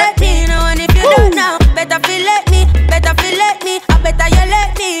should let me know. And if you don't know, better feel let me. Better feel let me. I better you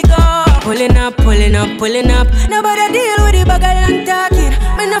let me go. Pulling up, pulling up, pulling up. Nobody deal with the bugger and talking.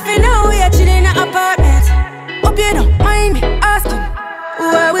 Me nothing know we are chilling in an apartment. Hope you don't mind me asking,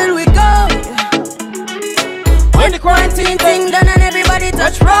 where will we go? When the quarantine thing done and everybody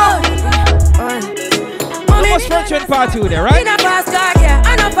touch road. Almost Frenchman party with there, right? In a fast start, yeah.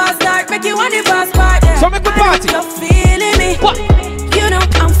 I know fast start, make you want the fast part, yeah. So make the party. You're feeling me. What? You know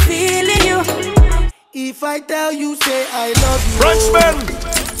I'm feeling you. If I tell you, say I love you. Frenchman.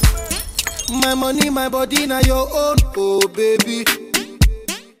 My money, my body, now your own. Oh, baby.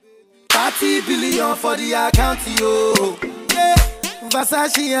 30 billion for the account, yo. Yeah,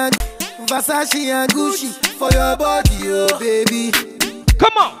 Versace and Gucci for your body, yo, baby.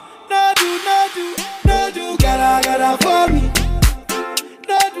 Come on. No do, gotta for me.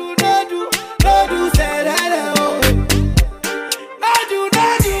 No do, say that, oh.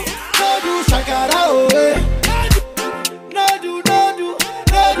 No do, shakara, oh. No do,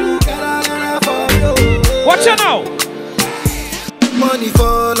 gotta for you. Watch it now. Money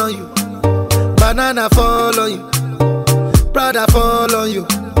fall on you, banana fall on you, Prada fall on you,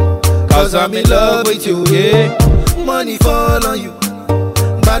 cause I'm in love with you, yeah. Money fall on you,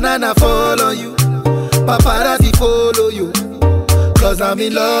 banana fall on you, paparazzi follow you, cause I'm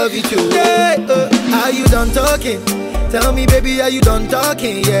in love with you, yeah. Are you done talking? Tell me baby, are you done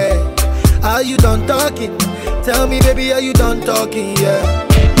talking, yeah. Are you done talking? Tell me baby, are you done talking, yeah.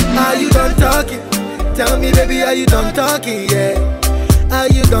 Are you done talking? Tell me baby, are you done talking, yeah. Are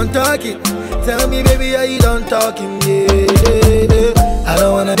you done talking? Tell me baby, are you done talking, yeah. I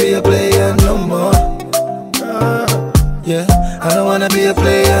don't wanna be a player no more, yeah. I don't wanna be a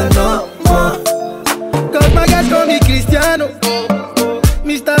player no more. Cause my guys call me Cristiano,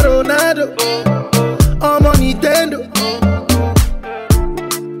 Mr. Ronaldo, I'm on Nintendo.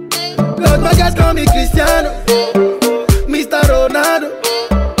 Cause my guys call me Cristiano, Mr. Ronaldo,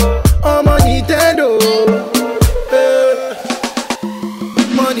 I'm on Nintendo.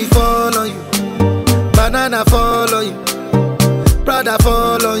 Money fall on you, banana fall on you, Prada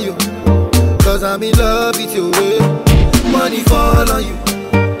fall on you, cause I'm in love with you, yeah. Money fall on you,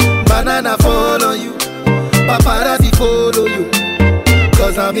 banana fall on you, paparazzi follow you,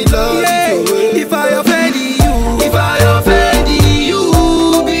 cause I'm in love with you, yeah. If I offend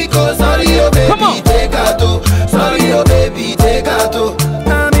you, because sorry oh baby, take out, sorry oh baby, take out.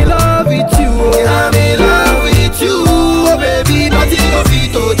 I'm in love with you, I'm in love with you, oh baby, nothing of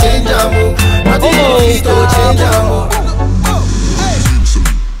it to change amo, nothing of it to change amo.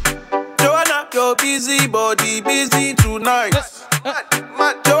 Joanna, your busy body, busy tonight.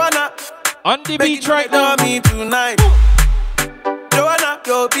 Joanna, on the beach right now, me tonight. Joanna,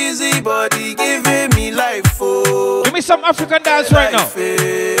 your busy body giving me life, oh. Give me some African dance right now.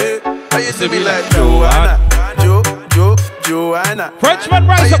 I used to be like Joanna, Joanna. Frenchman,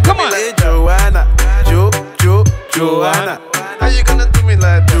 rise up, come on. Joanna, Joanna. How you gonna do me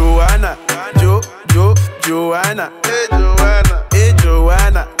like Joanna, Joanna? Hey Joanna, hey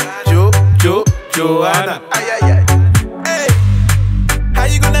Joanna, Joanna. Ay ay ay. Hey, how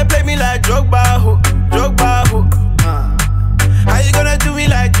you gonna play me like Drogba, ho? How you gonna do me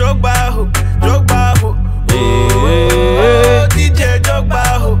like Drogba, ho? Oh, DJ Drogba,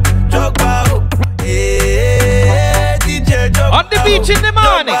 ho. Yeah, DJ Drogba. On the beach in the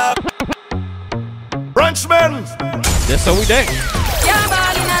morning. Brunchman. That's how we there.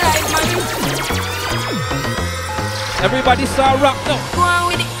 Everybody start rock now. Go on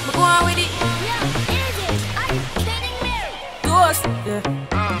with it. Ghost, yeah.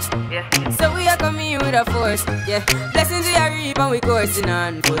 So we are coming with a force, yeah. Blessings we are reap and we coursing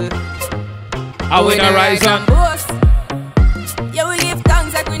on full. I win a rise on. Yeah, we give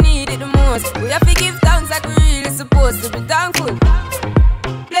thanks like we need it the most. We have to give thanks like we really supposed to be thankful.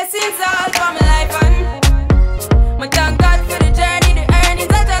 Blessings all for my life and my thank God for the journey, the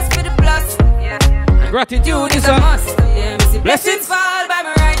earnings are just for the plus. Yeah. Gratitude is a must. Yeah, blessings fall by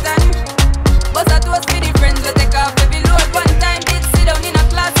my right hand. But that was for the friends that take off every load. One time did sit down in a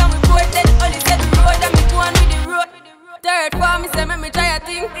class and we poured that only said the road and we go on with the road. Third form, me say make me try a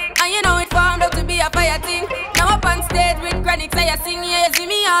thing, and you know it formed out to be a fire thing. Now up on stage with chronic, say I sing, yeah, see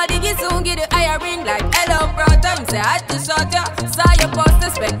me all diggy soon get the higher ring like hello brother. Me say I had to shot ya, saw your poster,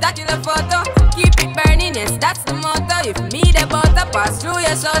 spectacular photo. Keep it burning, yes that's the motto. If me the butter pass through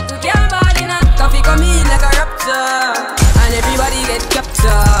your shot to get ball in a coffee come in like a rapture, and everybody get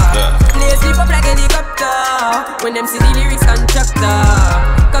captured. Play sleep up like a helicopter when them see the lyrics constructor.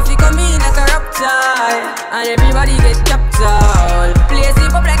 Coffee come in like a rapture, and everybody get captured. Play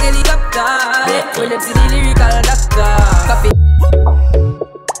sleep up like a helicopter when them see the lyrical doctor. Coffee.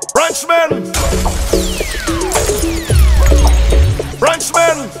 Brunchman.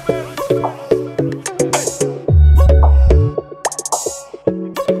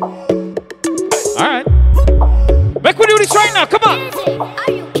 Alright. Make we do this right now, come on.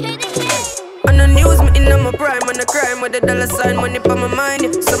 Are you kidding me? On the news, me in on my prime, on the crime with the dollar sign, money for my mind.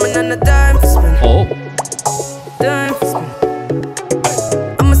 Yeah. Summon on the time for spend. Oh. Time for spend.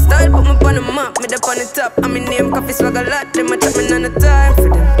 I'm a style, put me on the map, me up on the top. I'm in name, coffee swag a lot, them a chat me on the time for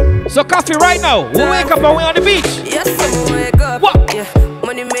them. So coffee right now, we wake up and we on the beach. Yes, I'm wake up. What? Yeah.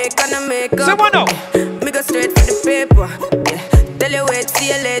 Money make and I make up. Say what now? Me go straight for the paper. Yeah. Tell you wait see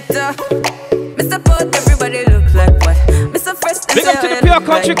you later. Mr. Port, everybody look like what? Mr. Fresh, big up to the Pure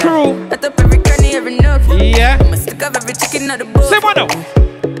Country crew. At up every cranny, every nook. Yeah. Must stick up every chicken out the boat. Say what now?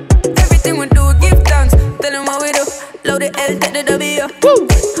 Everything we do, give thanks. Tell them what we do. Load the L, take the W. Woo.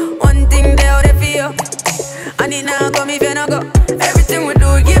 One thing they out there for you. And it now come if you not go. Everything we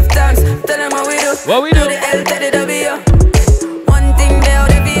do, give thanks. Tell them what we do. What we do? Load the L, take the W. One thing they out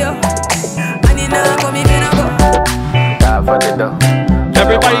there for you. And it now come if you not go.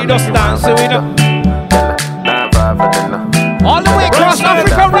 Everybody just dancing with them. All the way across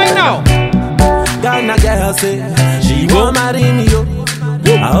Africa right now. Ghana girl say she won't marry me, yo.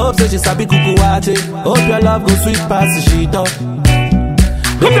 I hope that she sabi kuku wache. Hope your love go sweet past the sheet up.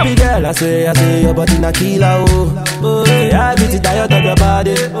 Baby girl, I say your body na killer, oh. Oh, yeah, I beat it tired of your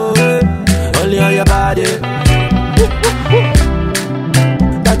body. Oh, only on your body.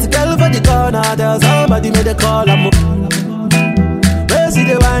 That girl for the corner, there's somebody made a call. I'm see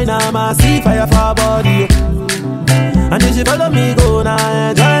the wine, I'm a see fire for her body. And if she follow me, go now,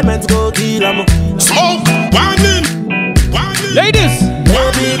 enjoyment go kill em. Smoke, winding. Ladies,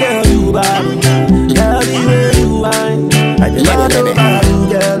 baby girl, you bad. Girl, the way you wine, I demand over you,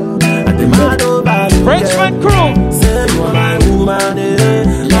 girl. I demand over you, Frenchman crew. Say you are my woman,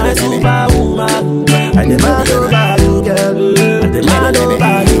 my superwoman. I demand over you, girl. I demand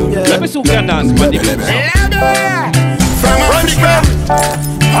over you, girl. Let me see who can dance, man. From Africa,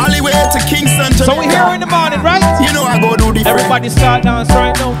 Hollywood to Kingston, Jamaica. So we here in the morning, right? You know I go do the everybody start dance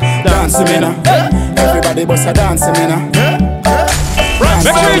right now. Dancing me now. Everybody bust a dancing me now.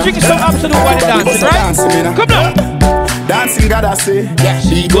 Make sure you drink some absolute body dancing, right? Come on. Dancing God I say,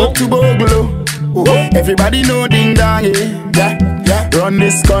 she go to Bogolo. Everybody know ding dong, yeah. Run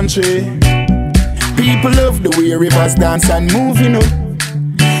this country. People love the way rivers dance and move, you know.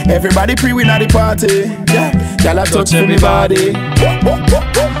 Everybody pre-win at the party. Yeah, y'all a touch everybody.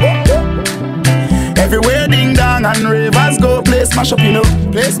 Everywhere ding dong and ravers go, play smash up, you know.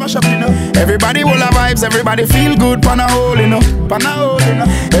 Play smash up, you know. Everybody will have vibes, everybody feel good, pan a hole, you know. Pan a hole, you know.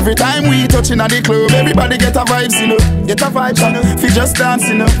 Every time we touching at the club, everybody get a vibes, you know. Get a vibes, you know. Feel just dance,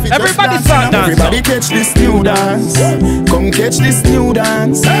 you know. Everybody start dancing. Everybody catch this new dance. Come catch this new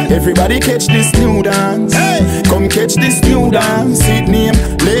dance. Everybody catch this new dance. Come catch this new dance. It name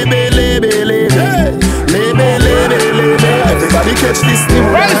Lebe, Lebe, Lebe. Lebe, Lebe, Lebe. Everybody catch this new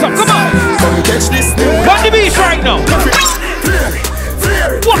dance. Rise up, come on. Come catch this new dance. On the beach right now.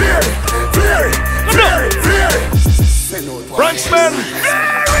 Frenchman.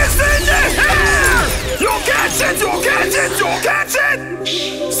 You catch it, you catch it, you catch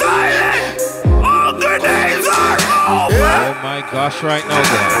it. Silent. All the days are over. Oh my gosh, right now,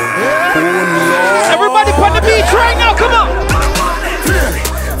 guys. Everybody on the beach right now, come on.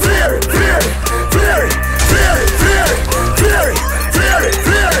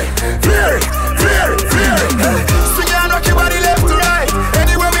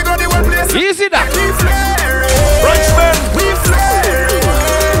 Easy that. Frenchman, we flare.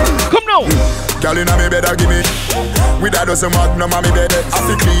 Come now. Girl inna me bed a gimme. With a dozen magnum on me bed. I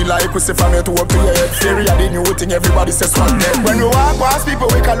feel clean like pussy from your to up to your head. Theory of the new thing, everybody says swag neck. When we walk past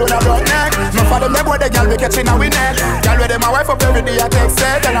people, we call on a rock neck. No for them, boy, the girl we catching a we neck. Girl with them, my wife up every day, I text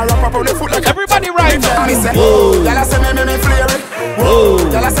set. And I wrap up on the foot like everybody right now. Whoa. Girl I say me flare it. Whoa.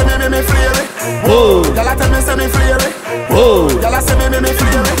 Girl I say me flare it. Whoa. Girl I tell me say me flare it. Whoa. Girl I say me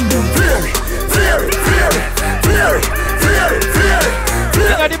flare it. Flare it.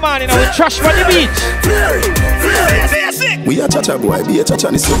 In the morning, I will trash on the beach. We a cha-cha boy, be a cha-cha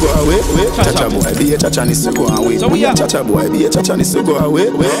ni so go away. Cha-cha boy, be a cha-cha ni so go away. We a cha-cha boy, be a cha-cha ni so go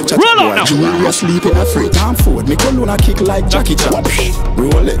away. Cha-cha boy, Julia sleep in a freight and Ford. Me call on a kick like Jackie Chan.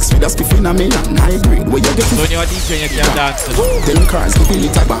 Rolex with a spiff in a me and hybrid. Where you get it? When you're DJ, you can dance. 10 cars, give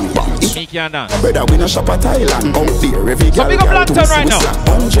it a bang bang. Me can dance. Brother, we no shop at Thailand. Out there, every girl got to right now.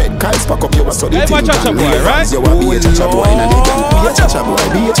 100 cars pack up your so the thing. Cha-cha boy, right? You a be a cha-cha boy in a the gang. Be a cha-cha boy,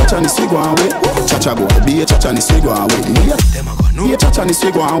 be a cha-cha ni so go away. Cha-cha boy, be a cha-cha ni so go away. Be a cha-cha ni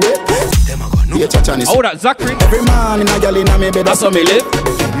so go away. Be a cha-cha ni so. Oh, that Zachary. Every man in a girl in a me bed, that's how me live.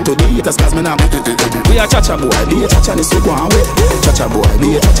 To the haters, cause me now. We a cha-cha boy, be a cha-cha ni so go away. Cha-cha boy,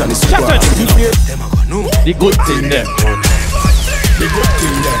 be a cha-cha ni so go away. The good thing there. The good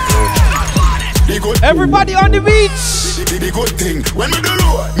thing there. The good Everybody on the beach. The good thing. When we do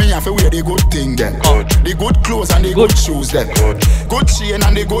road, me have to wear the good thing then. The good clothes and the good shoes then. Good chain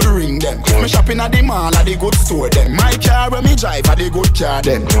and the good ring then. Me shopping at the mall at the good store then. My car when me drive at the good car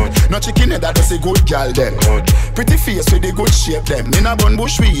then. No chicken head that does a good girl then. Pretty face with the good shape them. Me na bun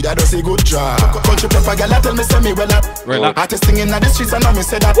bush weed that does a good job. Country pepper girl tell me say me well up. Artist singing at the streets and now me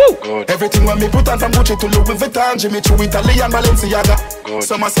say that. Everything when me put on from Gucci to Louis Vuitton, Jimmy Choo, Italian, Balenciaga.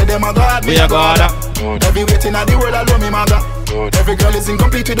 Some say them a god, me a god. Every waiting at the world alone me mother. Every girl is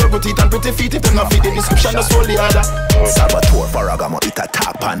incomplete with her good teeth and pretty feet. If them not fit the description, that's all the other. Salvatore Farragamo, it a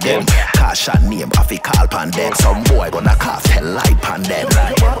tap on them. Cash and name, afi call pan them. Some boy gonna cast hell light pan them.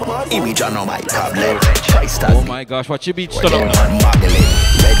 Image on my tablet. Oh my gosh, what you beach done up now?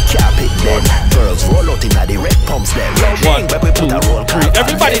 Red carpet them. Girls roll out in the red pumps them. 1, 2, 3,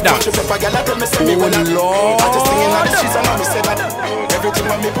 everybody down.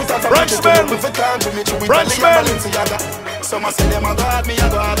 Some say them a god, me a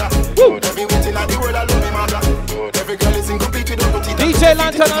god. Every waiting at the world alone me mother. Every girl is incomplete with her teeth. DJ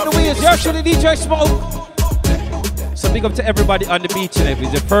Lantern on the wheels, you're actually DJ Smoke. So big up to everybody on the beach, and if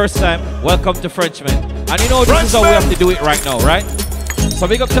it's your first time, welcome to Frenchman. And you know this is how we have to do it right now, right? So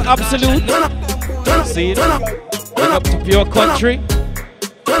big up to Absolute. See it? Big up to Pure Country.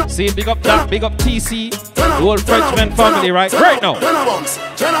 See it? Big up that, big up TC. The whole Frenchman family, right? Right now. So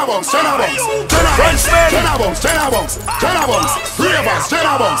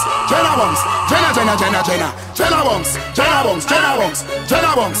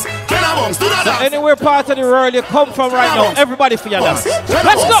anywhere part of the world you come from right now, everybody for your dance.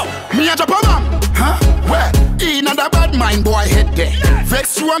 Let's go! Me a Japan, huh? Where? In a bad mind boy head there.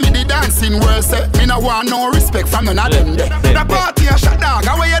 Vex you me the dancing world say. Me no want no respect from none of them there. The party a shot dog,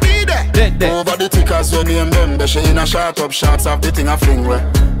 how you did there? Over the tickers when name them. They she in a shot up shots of the thing a fling where.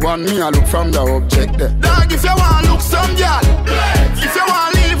 One me a look from the object there. Dog if you want look some girl, if you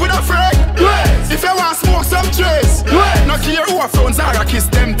want live with a friend, if you want smoke some trace, no care who a phones are a kiss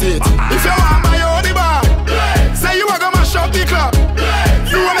them teeth. If you want buy all the bar, say you a go mash up the club.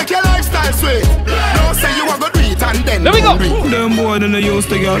 You want make your lifestyle sweet. No say you a go do it and then there we go. Them boy than the used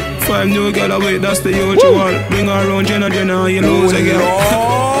to girl. 5 new girl away, that's the youth you want. Bring her around Jenna and you lose a girl.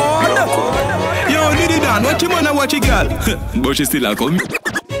 Yo, did it done? Watch your man and watch your girl. But she still a come.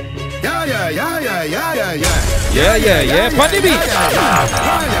 Yeah. On the beach.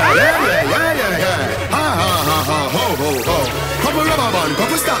 Couple rubber band,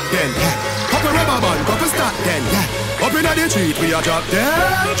 couple stop then. Couple rubber band, couple stop then. Up in the street, we a drop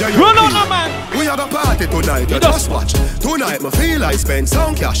there. Run on the man. We have a party tonight, you just watch. Tonight, me feel I spend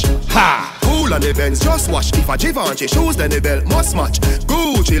some cash. Ha! Cool on the Benz, just watch. If a Givenchy shoes, then the belt must match.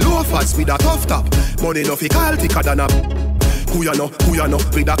 Gucci loafers with a tough top. Money no fi call thicker than a. Who you know,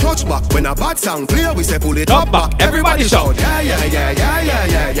 with a clutch back. When a bad sound clear, we say pull it up back. Everybody shout, yeah.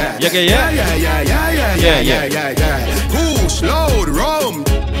 Push, load, rum.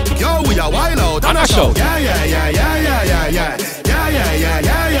 Yo, we are wild out on a show. Yeah.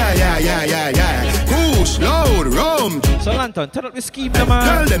 Push, load, rum. So Lantern, turn up the scheme, man.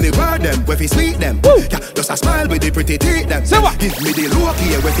 Tell them the word them, where fi sweet them. Yeah, just a smile with the pretty teeth them. Say what? Give me the look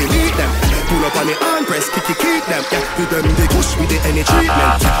here, where fi meet them. Pull up on the hand press, kick them. Yeah, give them the push with the any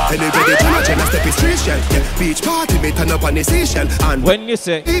treatment. Anyway, the Jenna step is street. Yeah, beach party, me turn up on the station. And when you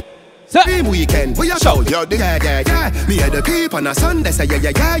say Team weekend, we a shout, yo, yeah. Me had a keep on a Sunday, say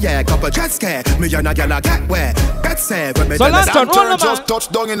yeah. Couple jet scare, me and a gyal a get where. Get say when me so Lantern, just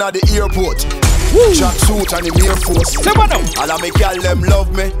touched down in the airport. Jack suit and the Air Force. Say what now? All of me gyal them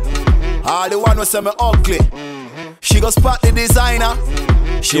love me. All the one who say me ugly. She go spot the designer.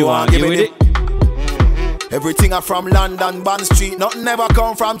 She want give me it. Everything are from London, Bond Street. Nothing never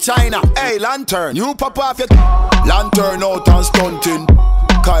come from China. Hey, Lantern, you pop off your Lantern out and stunting.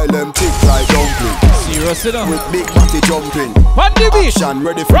 Kyle them tick like dumpling. Serious, sit down. With big body jumping. On the beach. Action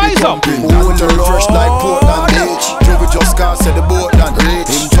ready for Rise the up. jumping. Lantern fresh like Portland Beach. Dribble just can't say the boat and reach.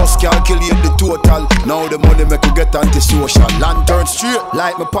 Him just calculate the total. Now the money make you get anti-social. Lantern straight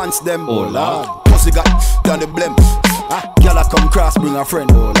like my pants them. Oh Lord. Pussy got down the blem. Girl a come cross bring a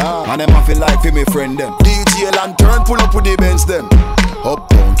friend. Oh Lord. And them a feel like for me friend them. DJ Lantern pull up with the Benz them.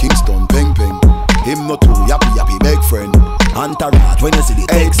 Uptown Kingston peng. Him not too yappy big friend. Antarat when you see the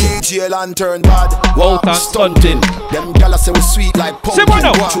text. Hey, DJ Lantern bad. Out and stunting. Them gyal say we sweet like pumpkin.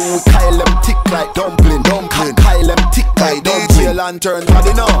 True, Kyle them tick like dumpling. Kyle them tick like dumpling. DJ Lantern bad,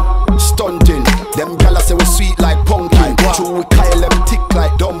 you know. Stunting. Them gyal say we sweet like pumpkin. True, Kyle them tick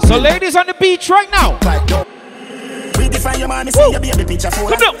like dumpling. So ladies on the beach right now. Redefine your man, see your baby picture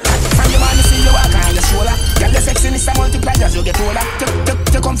folder. From your man, see your walk on your shoulder. Girl, your sexiness a multiply as you get older.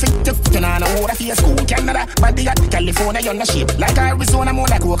 To come fit, to turn on a water. face cool, Canada, body at California, you're not shape. Like Arizona, more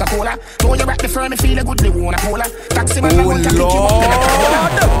like Coca-Cola. Know you rock the firm, me feel a good, they wanna polar. Taxi man, want to pick you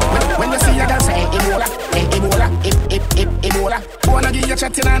up. When you see a girl say Ebola, Ebola. Wanna give you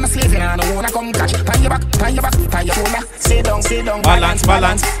chatting and a slaving and I wanna come catch. Tie your back, tie your shoulder. Sit down, balance.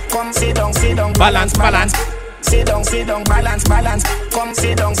 Come sit down, balance. Sit down, balance. Come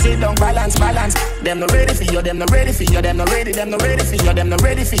sit down, balance. Them not ready for you, them not ready for you, them not ready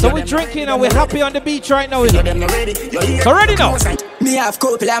for you. So we're drinking and we're happy on the beach right now, isn't it? So ready now. Me have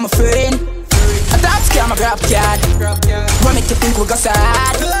couple, I'm a friend. A top scam, a grab card. Wanna make you think we got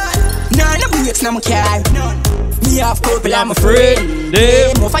sad. No breaks, no car. Me have couple, I'm a friend.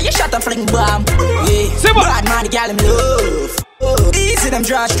 More fire shot and fling bomb. Yeah, bad man, the gal I'm love. Easy them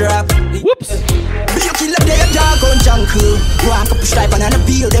draws drop. Whoops. Be you kill up their dog on jungle. Walk up a stripe and a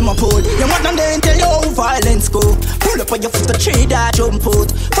peel them a pull. You want them then tell you how violence go. Pull up on your foot to trade that jump out.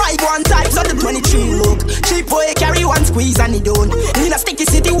 5-1 types on the 23 look. Cheap boy carry one squeeze and he don't. In a sticky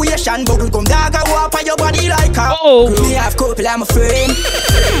situation, bubble gum dog a walk on your body like a Me have couple, I'm a friend.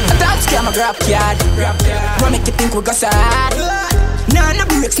 A top scam, a grab card. Wanna make you think we got sad. No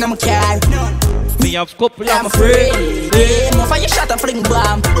breaks, no car. Me have couple, I'm a friend. Yeah, more fire shot and fling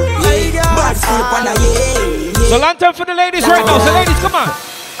bomb. Yeah, bad full up on a yeah. So long time for the ladies right now. So ladies, come on.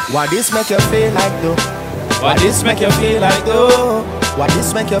 What this make you feel like though? What this make you feel like though? What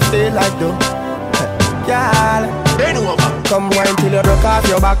this make you feel like though? Girl, come wine till you broke off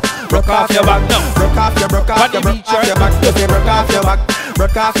your back. Broke off your back. Broke off your back. If you broke off your back.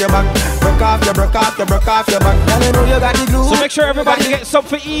 Broke off your back, broke off your back. Girl, you know you got the glue. So make sure everybody gets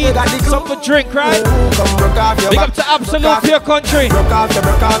something to eat, something to drink, right? Come broke off your back. Big up to Absolute for your country. Broke off your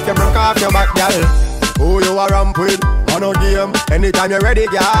back, girl. Who you are ramp with? On a game. Anytime you're ready,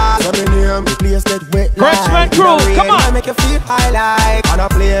 girl. So me name. The place get wet. Frenchman crew, come on. I make you feel high like on a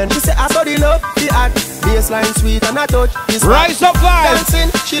plane. She say I saw the love, the act. Baseline sweet and I touch. Rise up vibes.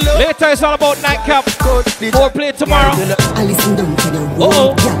 Dancing, she love. Later it's all about nightcap. Foreplay tomorrow. I listen down to the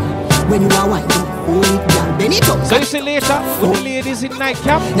road, girl. When you are whining, hold it, girl. Bend it up. So you see later with the ladies in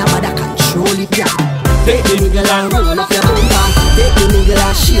nightcap. Now mother control it, girl. Take the nigga and roll up your bumper. Take the nigga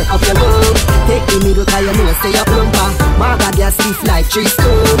and shake up your bum. Take the middle cause you know say you're plumper. Marga girl stiff like 3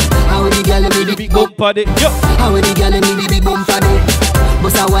 stone. How the girl me the big bumper day? How the girl me the big bumper day?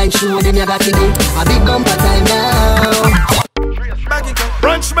 But a wine show them you got to do. A big bumper time now.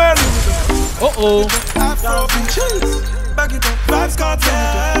 Frenchman.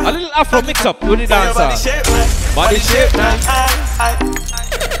 A little Afro mix up with the dancer. Body shape nice.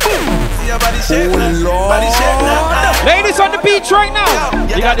 Oh Lord. Ladies on the beach right now.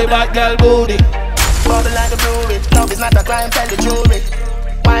 You got the bad girl booty. Bubble like the brewery. Love is not a crime, tell the jewelry.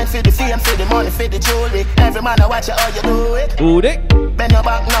 Wine for the fame, for the money, for the jewelry. Every man I watch you how you do it. Booty. Bend your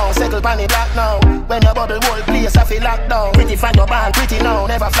back now, settle pan the black now. When your bubble whole place I feel locked down. Pretty find your band, pretty now,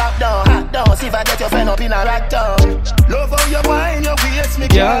 never flop down. Hot down, see if I get your friend up in a rack down. Love how you wine, your waist, me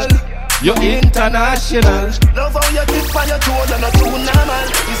girl. You're international. Love how you tip on your toe, you're not too normal.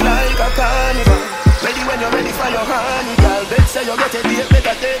 It's like a carnival. Ready when you're ready for your honey, girl. Bet say you get a date,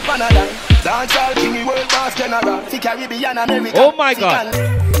 better take Panada. Dance all king, world boss general. The Caribbean, America. Oh my God.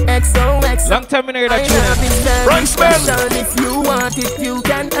 XOX. Long time in here that tune. If you want it, you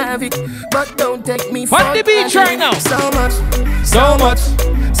can have it. But don't take me for on the beach right now. So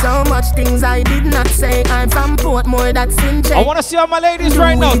much things I did not say. I'm from Portmore, that's in J. I want to see all my ladies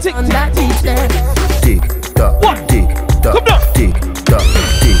right now. Tick, on that beach there. Tick, tock, tick, tock, come down. Tick, tock,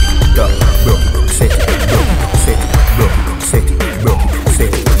 tick, tock. Broke, set it, broke,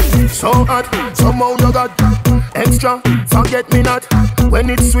 set it. So hot, somehow you got extra. Forget me not when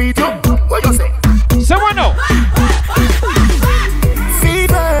it's sweet. You, what you say? Someone know.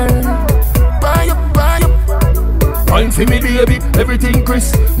 Fever, buy up. Wine for me, baby, everything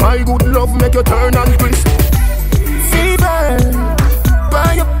crisp. My good love make you turn and crisp. Fever,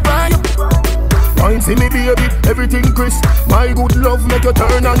 buy up. Wine for me, baby, everything crisp. My good love make you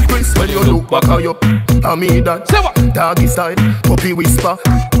turn and crisp. When you look back at you, I mean that. Doggy style, puppy whisper.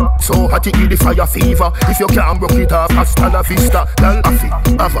 So hot it give the fire fever. If you can't broke it off, hasta la vista. Girl, afi,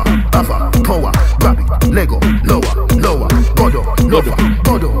 ava, power, grab it, Lego, lower, godo,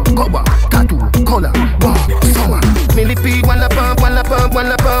 cover, tattoo, color, wow, summer. Millipede, walla pump, color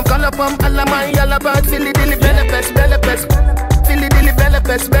pump, alla my yalla bird, filly dilly, bella pest.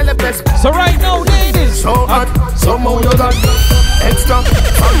 So right now, ladies. So hot, somehow you got extra.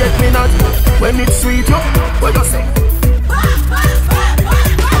 Forget me not when it's sweet. You, what you say?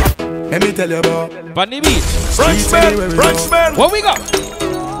 Let me tell you about Bunny Beach. Frenchman. What we got?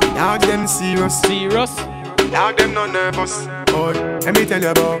 Dog them serious. Serious. Dog them not nervous. Boy, let me tell you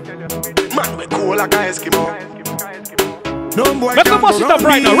about Man, we cool like a Eskimo. No boy let's bust it up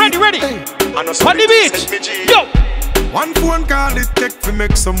right now. Ready? On the beach. Yo. One phone call it take to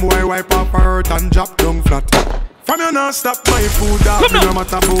make some boy wipe up her hurt and drop down flat. From you not stop my food up. No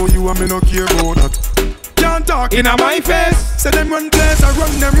matter about you and me no care about that. Can't talk in my face. Say them run place, I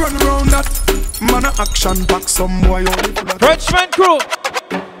run them run round that. Man a action back some boy on. Frenchman crew.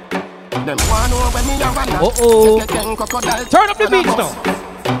 Them one over me a run. Turn up the beach now.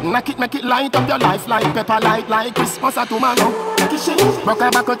 Make it light up your life like pepper light like Christmas at tomorrow. Broke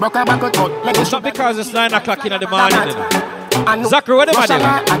a back. It's not because it's 9 o'clock in the morning. Zachary, what am I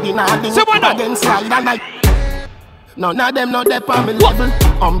doing? Someone know. None of them not there for me level.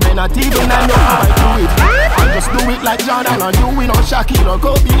 I'm not even I know how I do it. I just do it like Jordan or you, we no Shaquille or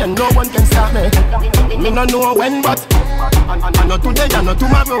Kobe, and no one can stop me. Me no know when, but I know today, I know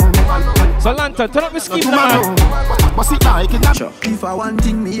tomorrow. So Lantern, turn up the scheme now. What's it like in that? If I want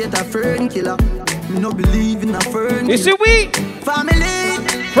thing, me hate a fern killer. Me no believe in a fern. You see we? Family.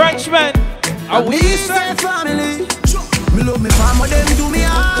 Frenchman. Are we say family? Me love me family, them do me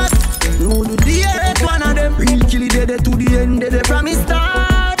heart. No do the hate one of them. Real kill it, they to the end, they from me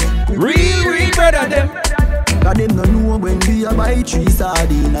start. Real brother them. Cause them no know when we a buy 3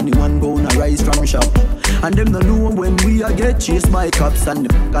 sardines and the one gonna rise from shop. And them no know when we a get chased by cops and the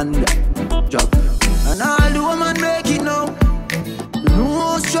can drop. And all the woman make it now. Me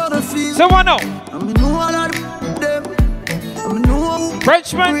know struggle feel. Someone know. And me know all of them. And me know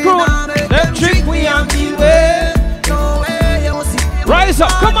Frenchman crew. Them trick we on the way. No way you see. Rise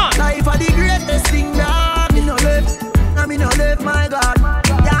up, come on. Life are the greatest thing that me no left. And me no left, my God.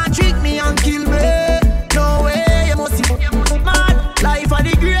 Can't trick me and kill me. No way you must see. Man, life are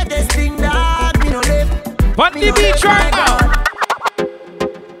the greatest thing that me no left. On the beach right now.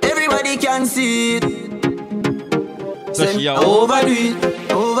 Everybody can see it. So she a overdo it.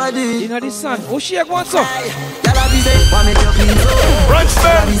 You know the sun. Oh, she a go on so. DJ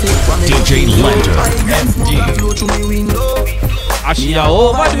Lantern, MD. And she a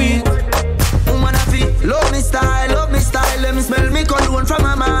overdo it. Love me style, let me smell me cologne from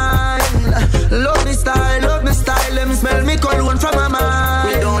my mind. Love me style, let me smell me cologne from my mind.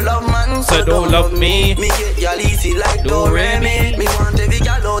 We don't love man, so don't love me. Me get y'all easy like Do-Re-Mi. Me want every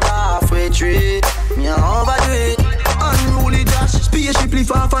girl out halfway tree. Me a overdo it. Unruly Josh, spaceship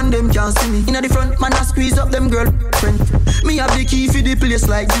far from them can't see me. Inna the front, man I squeeze up them girlfriend. Me have the key for the place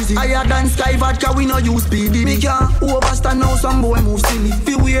like Dizzy. Higher than Sky Vodka, we no use PD. Me can't overstand now, some boy move silly.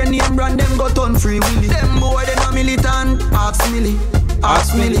 Fi wear name brand, them got on free willy. Them boy, they no militant, ask Millie,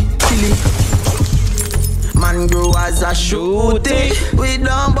 killy. Man grow as a shooty. We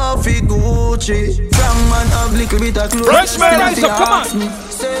don't buffy Gucci. From man have little bit of clothes. Frenchman, rise up, come on.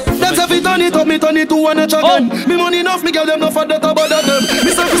 That's if it turn it up, me turn it to one inch again. Me money enough, me give them no for that about them. Me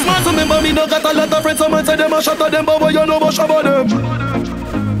say Christmas, remember me no got a lot of friends. Someone say them a shot at them, but boy you know about shabba them.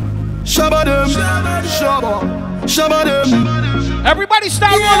 Shabba them, shabba them. Everybody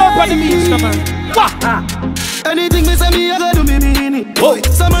start roll up on the beach, come on. Anything me say me, I gotta do me mean it.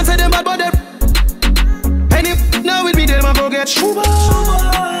 Someone say them bad, but them. And if now with me, them a forget Shuba.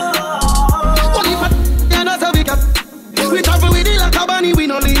 Only for you not a weekend. We travel with it like a bunny, we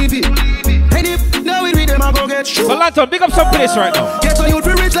no leave it. And if now with me, them a forget Shuba. So Lanton, big up some place right now. Get on you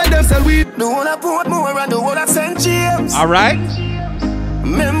feel rich like them sell weed. The one I put more and the one I St. James. Alright.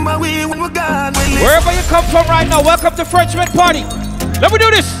 Remember we were gone. Wherever you come from right now, welcome to Frenchman Party. Let me do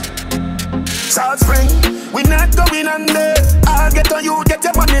this. South Spring, we not going under. I'll get on you, get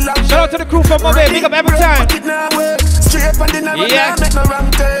your money long. Shout out to the crew from Mobile, big up every time. Straight from the never make no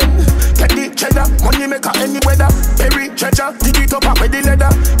wrong turn. Get the cheddar, money maker any weather. Every treasure, dig it up with the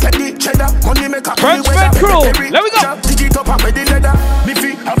leather. Get the cheddar, money maker any weather. Crew, let me go. Dig it up with the leather. Me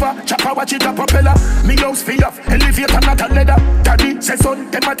feel have a chopper, watch it a propeller. Me house feel off, elevator not a leather. Daddy say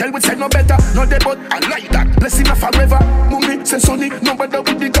son, them a tell we say no better. No dead but I like that, blessing her forever. Mummy say sonny, no better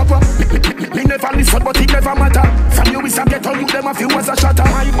with the copper. Me never listen but it never matter. From you is a get on you, them a few was a shatter.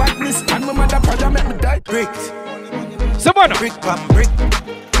 My badness and my mother brother make me die. Bricks. Someone. Brick pam brick.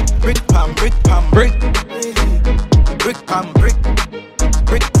 Brick pam brick pam brick. Brick pam brick.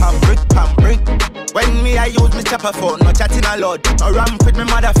 Brick pam brick pam brick. When me I use my chopper phone, no chatting a lot. No ramp with me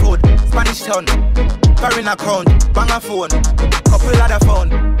mother food. Spanish town. Foreign account. Bang a phone. Couple other phone.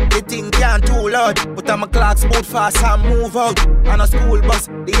 The thing can't too loud. Put on my clocks boot fast and move out. On a school bus.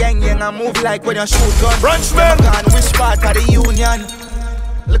 The young I move like when you shoot gun. Frenchman. Which part of the union?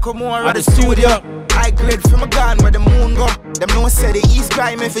 Look more at the studio. I grade from a gun where the moon go. Them no say the East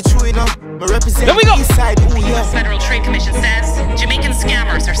crime if it's true enough. Me represent the East side. The U.S. Federal Trade Commission says Jamaican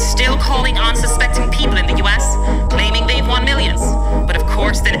scammers are still calling unsuspecting people in the U.S., claiming they've won millions. But of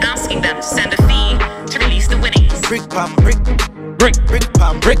course, then asking them Send a fee to release the winnings. Brick pam brick. Brick. Brick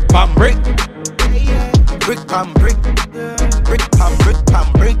pam Brick pam brick. Brick pam brick. Brick pam brick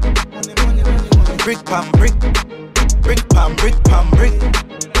pam brick. Brick pam brick. Brick pam brick pam brick.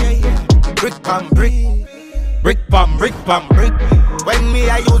 Brick pam brick. Brick pam brick pam brick. When me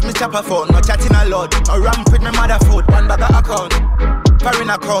I use me chopper phone, no chatting a lot. I ramp with my mother food, one bag of account, foreign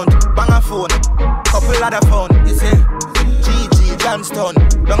account, bang a phone, couple other phone. You see, GG Johnston,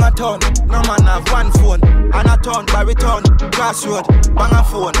 long a ton. No man have one phone, and a ton, baritone, crossroad, bang a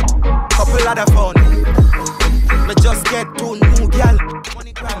phone, couple other phone. Me just get two new gal,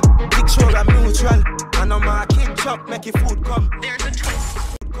 money gram, big show I'm neutral, and I'm a kid chop, make your food come.